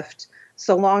gift,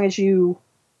 so long as you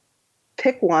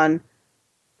pick one,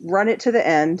 run it to the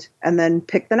end, and then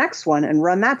pick the next one and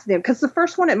run that to the end. Because the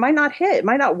first one, it might not hit, it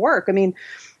might not work. I mean,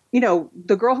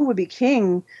 The Girl Who Would Be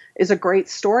King is a great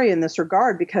story in this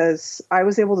regard, because I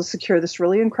was able to secure this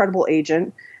really incredible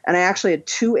agent, and I actually had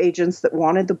 2 agents that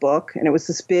wanted the book, and it was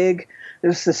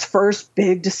this first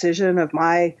big decision of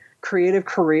my creative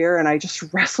career, and I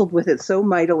just wrestled with it so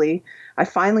mightily. I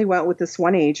finally went with this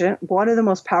one agent, one of the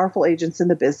most powerful agents in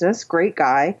the business, great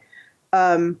guy.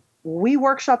 We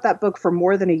workshopped that book for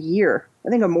more than a year. I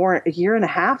think a year and a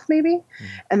half, maybe. Mm-hmm.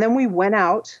 And then we went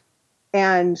out,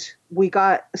 and we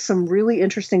got some really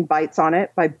interesting bites on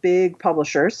it by big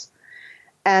publishers.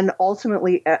 And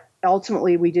ultimately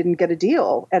we didn't get a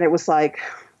deal. And it was like,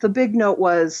 the big note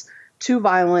was too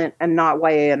violent and not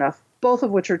YA enough, both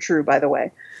of which are true, by the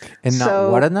way. And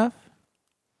not what enough?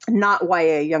 Not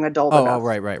YA, young adult enough. Oh,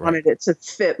 right. Wanted it to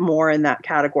fit more in that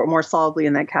category, more solidly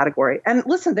in that category. And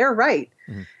listen, they're right.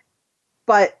 Mm-hmm.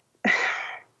 But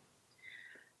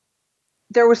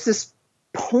there was this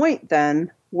point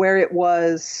then where it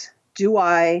was, do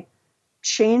I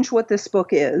change what this book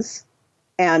is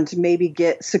and maybe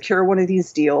secure one of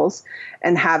these deals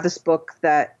and have this book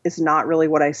that is not really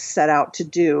what I set out to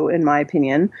do, in my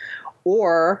opinion?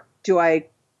 Or do I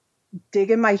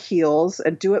dig in my heels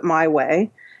and do it my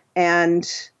way, and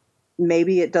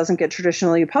maybe it doesn't get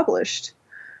traditionally published?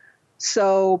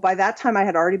 So by that time, I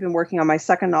had already been working on my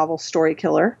second novel, Story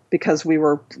Killer, because we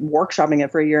were workshopping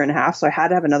it for a year and a half. So I had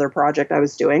to have another project I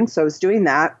was doing. So I was doing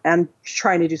that and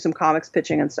trying to do some comics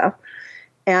pitching and stuff.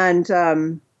 And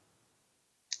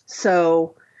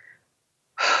so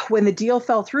when the deal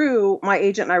fell through, my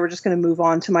agent and I were just going to move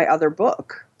on to my other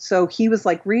book. So he was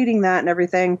like reading that and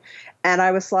everything. And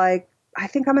I was like, I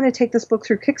think I'm going to take this book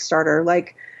through Kickstarter.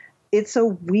 Like, it's a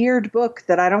weird book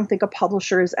that I don't think a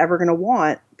publisher is ever going to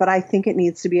want, but I think it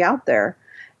needs to be out there.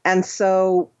 And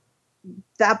so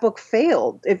that book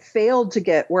failed. It failed to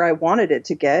get where I wanted it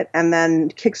to get. And then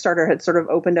Kickstarter had sort of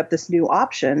opened up this new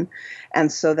option.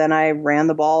 And so then I ran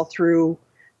the ball through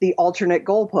the alternate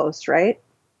goalpost, right?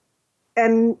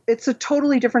 And it's a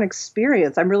totally different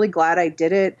experience. I'm really glad I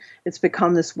did it. It's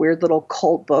become this weird little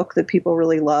cult book that people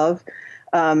really love.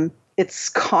 It's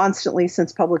constantly,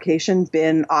 since publication,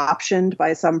 been optioned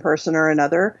by some person or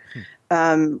another,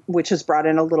 which has brought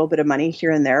in a little bit of money here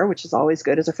and there, which is always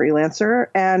good as a freelancer.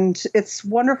 And it's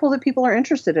wonderful that people are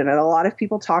interested in it. A lot of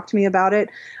people talk to me about it.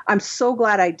 I'm so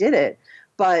glad I did it.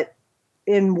 But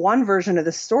in one version of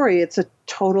the story, it's a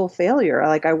total failure.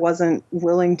 Like, I wasn't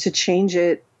willing to change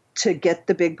it to get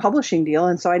the big publishing deal.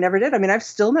 And so I never did. I mean, I've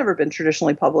still never been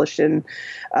traditionally published in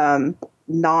a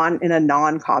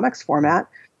non-comics format.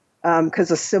 Because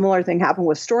a similar thing happened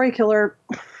with Story Killer,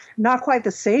 not quite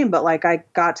the same, but like I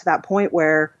got to that point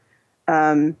where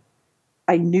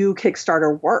I knew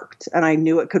Kickstarter worked and I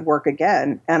knew it could work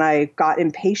again. And I got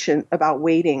impatient about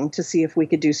waiting to see if we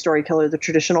could do Story Killer the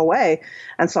traditional way.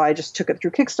 And so I just took it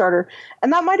through Kickstarter.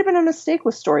 And that might have been a mistake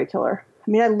with Story Killer.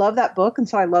 I mean, I love that book, and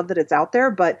so I love that it's out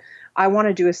there, but I want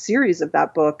to do a series of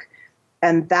that book,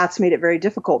 and that's made it very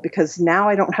difficult because now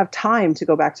I don't have time to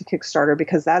go back to Kickstarter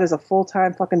because that is a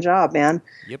full-time fucking job, man.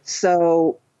 Yep.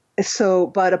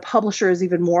 But a publisher is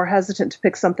even more hesitant to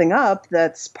pick something up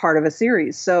that's part of a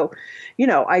series. So,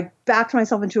 I backed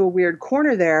myself into a weird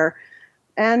corner there,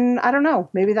 and I don't know,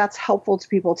 maybe that's helpful to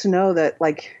people to know that,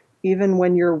 like, even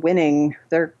when you're winning,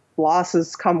 their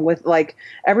losses come with, like,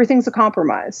 everything's a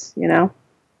compromise,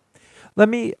 Let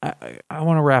me, I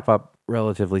want to wrap up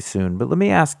relatively soon, but let me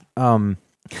ask, when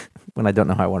I don't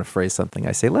know how I want to phrase something,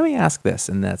 I say, let me ask this,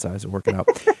 and that's how I was working out.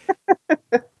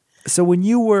 So when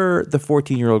you were the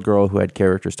 14-year-old girl who had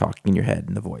characters talking in your head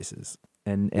and the voices,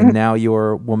 and now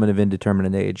you're a woman of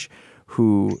indeterminate age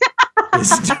who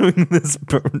is doing this.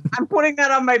 I'm putting that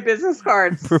on my business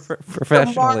cards.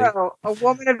 Professionally. Tomorrow, a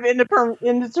woman of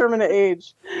indeterminate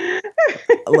age.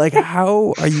 Like,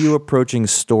 how are you approaching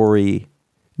story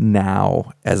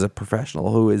now as a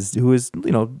professional who is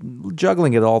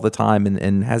juggling it all the time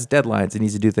and has deadlines and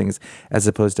needs to do things, as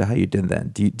opposed to how you did then?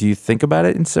 Do you think about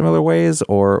it in similar ways,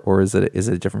 or is it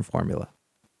a different formula?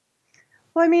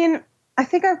 Well, I mean, I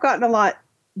think I've gotten a lot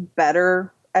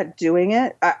better at doing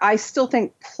it. I still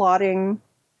think plotting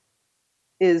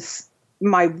is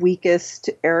my weakest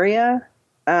area.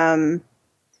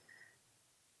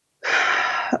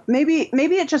 Maybe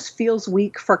it just feels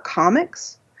weak for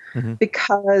comics. Mm-hmm.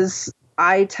 Because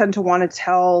I tend to want to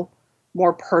tell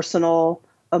more personal,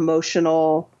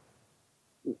 emotional,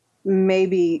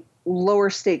 maybe lower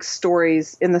stakes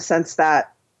stories in the sense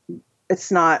that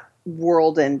it's not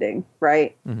world ending,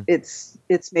 right? Mm-hmm. It's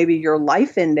maybe your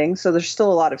life ending. So there's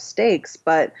still a lot of stakes,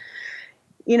 but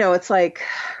it's like,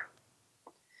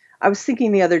 I was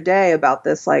thinking the other day about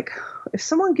this, like, if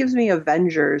someone gives me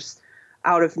Avengers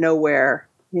out of nowhere,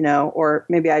 or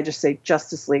maybe I just say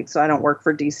Justice League, so I don't work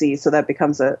for DC, so that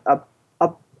becomes a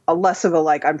less of a,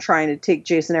 like, I'm trying to take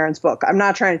Jason Aaron's book. I'm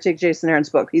not trying to take Jason Aaron's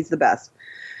book. He's the best.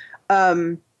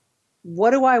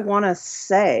 What do I want to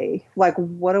say? Like,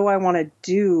 what do I want to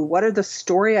do? What are the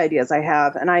story ideas I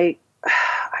have? And I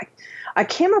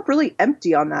came up really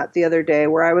empty on that the other day,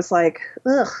 where I was like,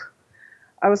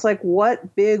 I was like,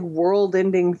 what big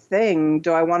world-ending thing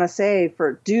do I want to say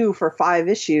for 5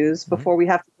 issues before we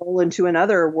have to roll into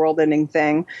another world-ending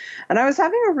thing? And I was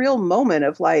having a real moment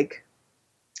of, like,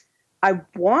 I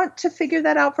want to figure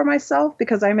that out for myself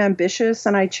because I'm ambitious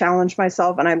and I challenge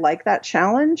myself and I like that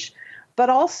challenge.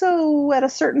 But also, at a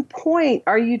certain point,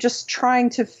 are you just trying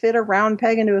to fit a round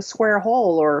peg into a square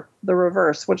hole, or the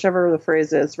reverse, whichever the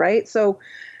phrase is, right? So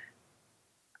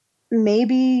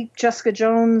maybe Jessica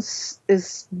Jones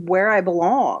is where I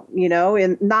belong,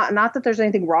 and not that there's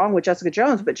anything wrong with Jessica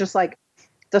Jones, but just like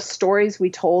the stories we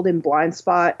told in Blind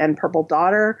Spot and Purple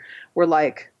Daughter were,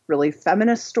 like, really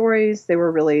feminist stories. They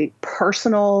were really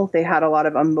personal. They had a lot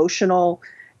of emotional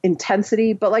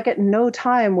intensity, but, like, at no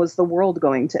time was the world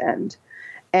going to end.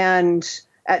 And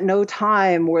at no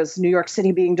time was New York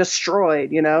City being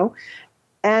destroyed,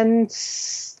 And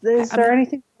is there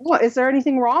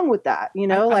anything wrong with that?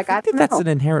 I think that's an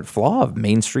inherent flaw of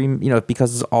mainstream,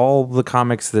 because all the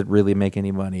comics that really make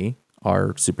any money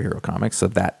are superhero comics. So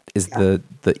that is the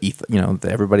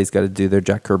everybody's got to do their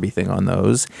Jack Kirby thing on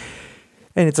those.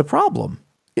 And it's a problem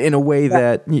in a way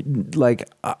that, like,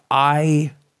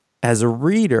 I, as a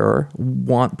reader,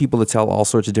 want people to tell all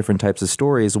sorts of different types of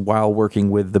stories while working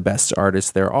with the best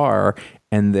artists there are.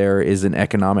 And there is an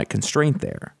economic constraint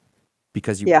there.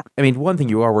 Because one thing,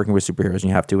 you are working with superheroes and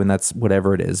you have to, and that's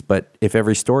whatever it is. But if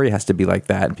every story has to be like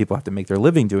that and people have to make their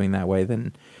living doing that way,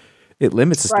 then it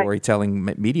limits the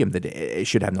storytelling medium. That it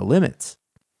should have no limits.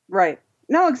 Right.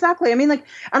 No, exactly. I mean, like,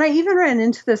 and I even ran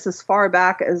into this as far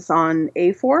back as on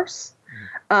A-Force.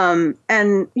 And,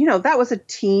 that was a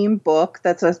team book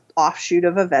that's an offshoot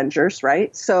of Avengers,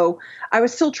 right? So I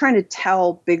was still trying to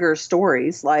tell bigger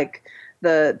stories, like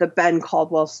the Ben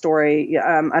Caldwell story.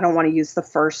 I don't want to use the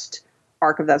first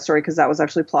arc of that story because that was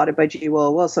actually plotted by G. Willow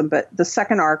Wilson, but the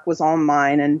second arc was all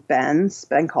mine and Ben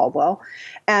Caldwell.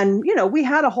 And, we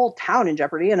had a whole town in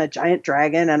jeopardy and a giant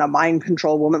dragon and a mind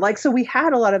control woman. Like, so we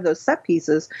had a lot of those set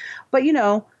pieces, but,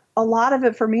 a lot of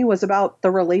it for me was about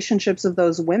the relationships of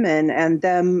those women and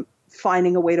them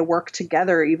finding a way to work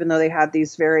together, even though they had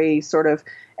these very sort of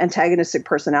antagonistic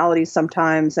personalities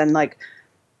sometimes, and, like,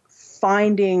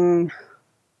 finding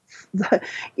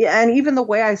and even the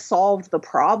way I solved the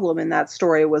problem in that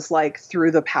story was, like,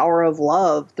 through the power of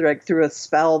love, through a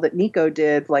spell that Nico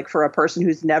did, like, for a person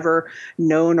who's never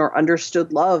known or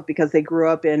understood love because they grew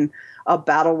up in a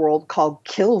battle world called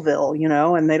Killville,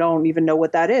 and they don't even know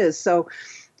what that is. So,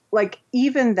 like,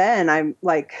 even then I'm,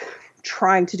 like,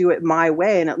 trying to do it my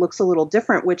way, and it looks a little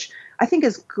different, which I think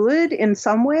is good in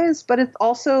some ways, but it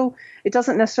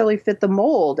doesn't necessarily fit the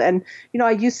mold. And,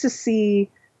 I used to see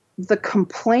the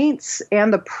complaints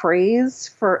and the praise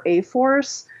for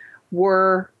A-Force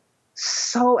were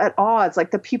so at odds. Like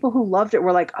the people who loved it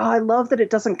were like, oh, I love that it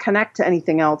doesn't connect to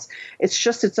anything else. It's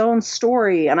just its own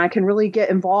story, and I can really get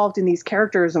involved in these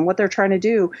characters and what they're trying to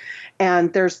do.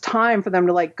 And there's time for them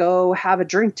to like go have a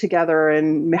drink together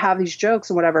and have these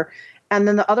jokes and whatever. And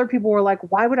then the other people were like,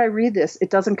 why would I read this? It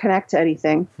doesn't connect to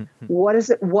anything. What does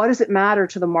it matter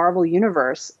to the Marvel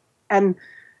universe? And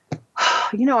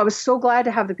I was so glad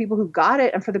to have the people who got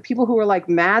it. And for the people who were like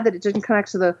mad that it didn't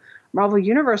connect to the Marvel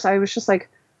universe, I was just like,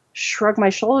 shrug my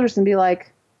shoulders and be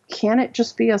like, can it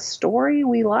just be a story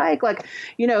we like? Like,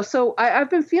 so I've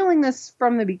been feeling this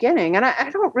from the beginning, and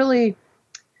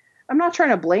I'm not trying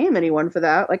to blame anyone for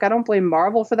that. Like, I don't blame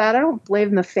Marvel for that. I don't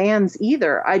blame the fans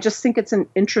either. I just think it's an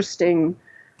interesting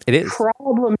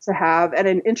problem to have, and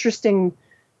an interesting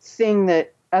thing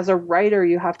that as a writer,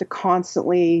 you have to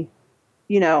constantly,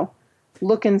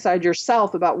 look inside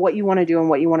yourself about what you want to do and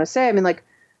what you want to say. I mean, like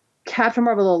Captain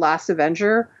Marvel, The Last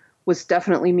Avenger was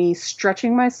definitely me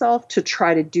stretching myself to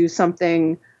try to do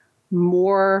something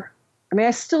more. I mean,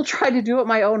 I still try to do it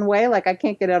my own way. Like, I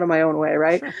can't get out of my own way,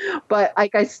 right? Sure. But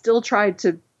like, I still tried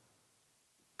to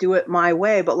do it my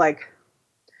way. But like,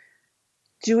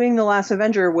 doing The Last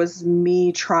Avenger was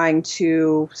me trying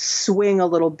to swing a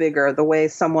little bigger, the way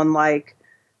someone like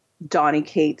Donny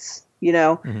Cates,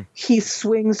 he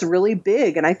swings really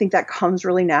big, and I think that comes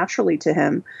really naturally to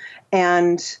him.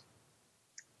 And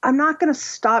I'm not going to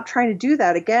stop trying to do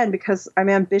that again because I'm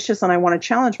ambitious and I want to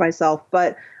challenge myself.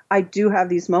 But I do have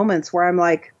these moments where I'm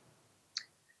like,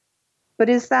 but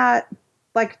is that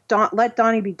like, let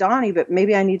Donnie be Donnie, but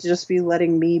maybe I need to just be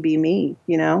letting me be me,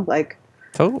 like.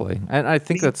 Totally. And I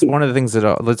think that's one of the things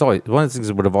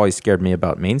that would have always scared me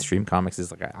about mainstream comics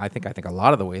is like, I think a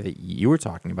lot of the way that you were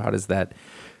talking about is that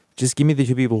just give me the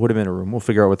two people, put them in a room, we'll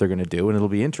figure out what they're going to do, and it'll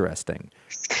be interesting.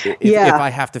 If I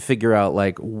have to figure out,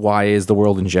 like, why is the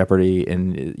world in jeopardy,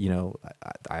 and,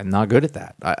 I'm not good at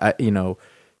that.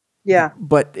 Yeah.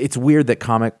 But it's weird that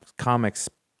comics,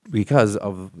 because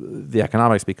of the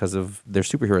economics, because of their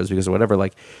superheroes, because of whatever,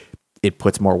 like, it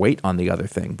puts more weight on the other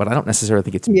thing. But I don't necessarily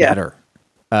think it's better.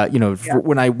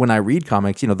 When I read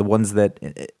comics, the ones that...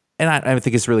 And I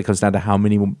think it really comes down to how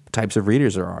many types of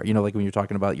readers there are. Like when you're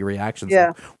talking about your reactions,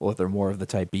 like, well, if they're more of the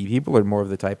type B people or more of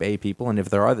the type A people, and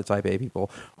if there are the type A people,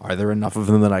 are there enough of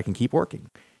them that I can keep working?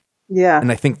 Yeah.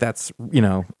 And I think that's,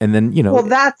 and then, Well,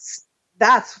 that's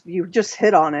you just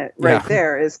hit on it right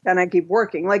there, is can I keep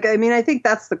working? Like, I mean, I think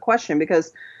that's the question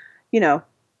because,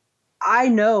 I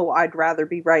know I'd rather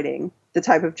be writing the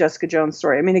type of Jessica Jones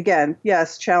story. I mean, again,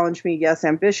 yes, challenge me, yes,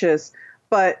 ambitious,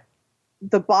 but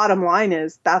the bottom line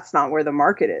is that's not where the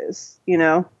market is,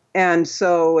 And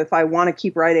so if I want to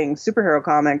keep writing superhero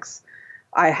comics,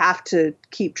 I have to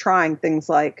keep trying things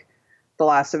like The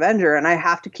Last Avenger, and I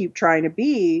have to keep trying to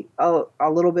be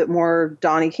a little bit more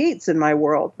Donny Cates in my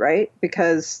world, right?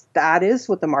 Because that is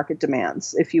what the market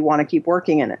demands if you want to keep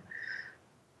working in it.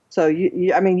 So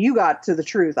you got to the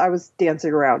truth. I was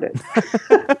dancing around it.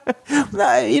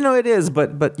 It is,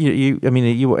 but you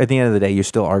at the end of the day, you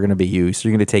still are going to be you. So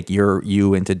you're going to take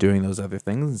you into doing those other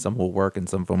things, and some will work and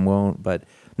some of them won't. But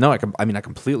no, I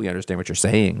completely understand what you're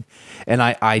saying, and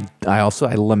I also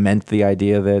lament the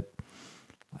idea that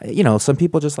some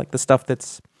people just like the stuff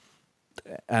that's.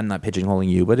 I'm not pigeonholing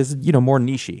you, but is more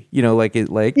niche-y.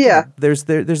 There's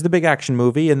the big action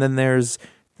movie, and then there's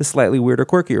the slightly weirder,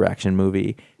 quirkier action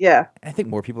movie. Yeah. I think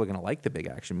more people are going to like the big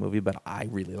action movie, but I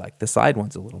really like the side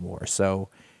ones a little more. So,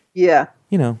 yeah,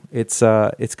 it's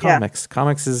comics. Yeah.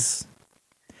 Comics is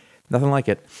nothing like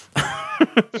it.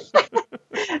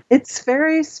 It's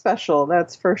very special.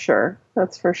 That's for sure.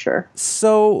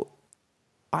 So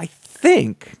I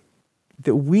think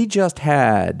that we just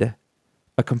had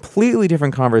a completely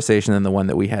different conversation than the one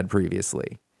that we had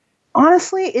previously.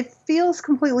 Honestly, it feels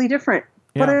completely different.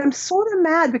 Yeah. But I'm sort of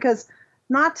mad because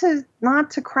not to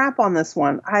crap on this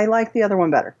one. I like the other one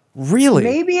better. Really?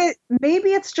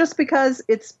 Maybe it's just because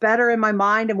it's better in my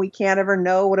mind and we can't ever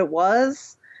know what it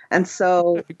was. And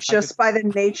so just by the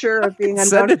nature of being undone.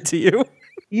 Send it to you.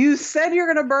 You said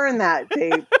you're going to burn that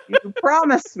tape. You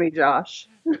promised me, Josh.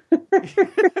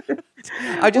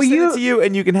 I just sent it to you,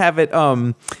 and you can have it.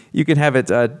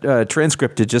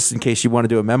 Transcripted just in case you want to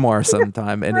do a memoir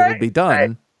sometime, and it'll be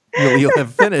done. Right. You'll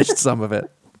have finished some of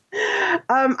it.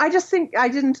 I just think I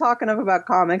didn't talk enough about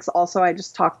comics. Also, I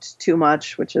just talked too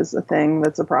much, which is a thing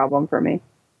that's a problem for me.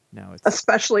 No,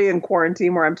 especially in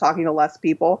quarantine where I'm talking to less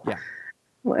people. Yeah.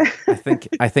 I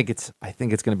think it's going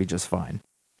to be just fine.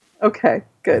 Okay,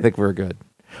 good. I think we're good.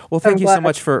 Well, thank you so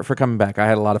much for coming back. I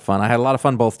had a lot of fun. I had a lot of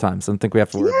fun both times. I don't think we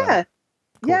have to worry about it.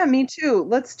 Cool. Yeah, me too.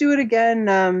 Let's do it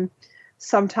again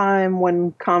sometime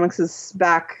when comics is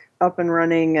back up and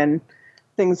running and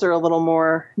things are a little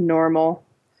more normal.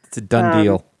 It's a done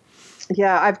deal.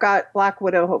 Yeah, I've got Black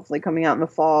Widow hopefully coming out in the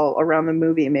fall around the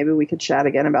movie. Maybe we could chat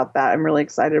again about that. I'm really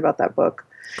excited about that book.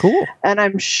 Cool. And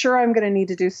I'm sure I'm going to need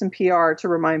to do some PR to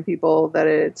remind people that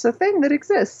it's a thing that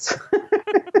exists.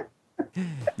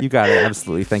 You got it.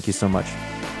 Absolutely. Thank you so much.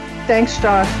 Thanks,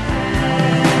 Josh.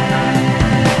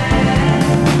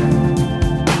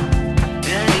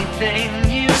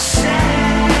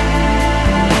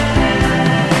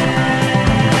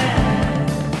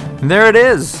 And there it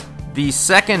is. The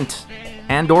second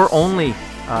and or only,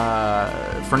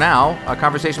 for now, a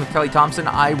conversation with Kelly Thompson.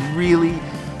 I really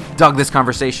dug this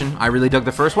conversation. I really dug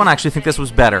the first one. I actually think this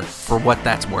was better for what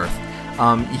that's worth.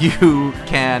 You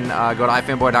can go to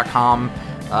ifanboy.com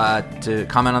to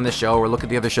comment on this show or look at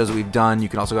the other shows that we've done. You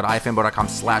can also go to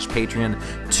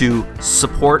ifanboy.com/Patreon to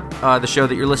support the show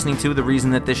that you're listening to. The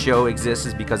reason that this show exists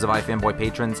is because of iFanboy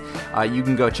patrons. You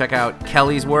can go check out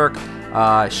Kelly's work.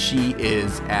 She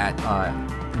is at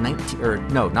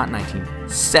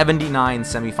 79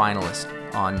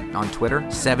 semifinalist on Twitter.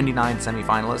 79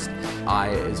 semifinalist.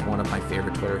 Is one of my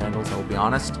favorite Twitter handles, I will be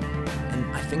honest. And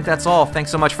I think that's all.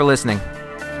 Thanks so much for listening.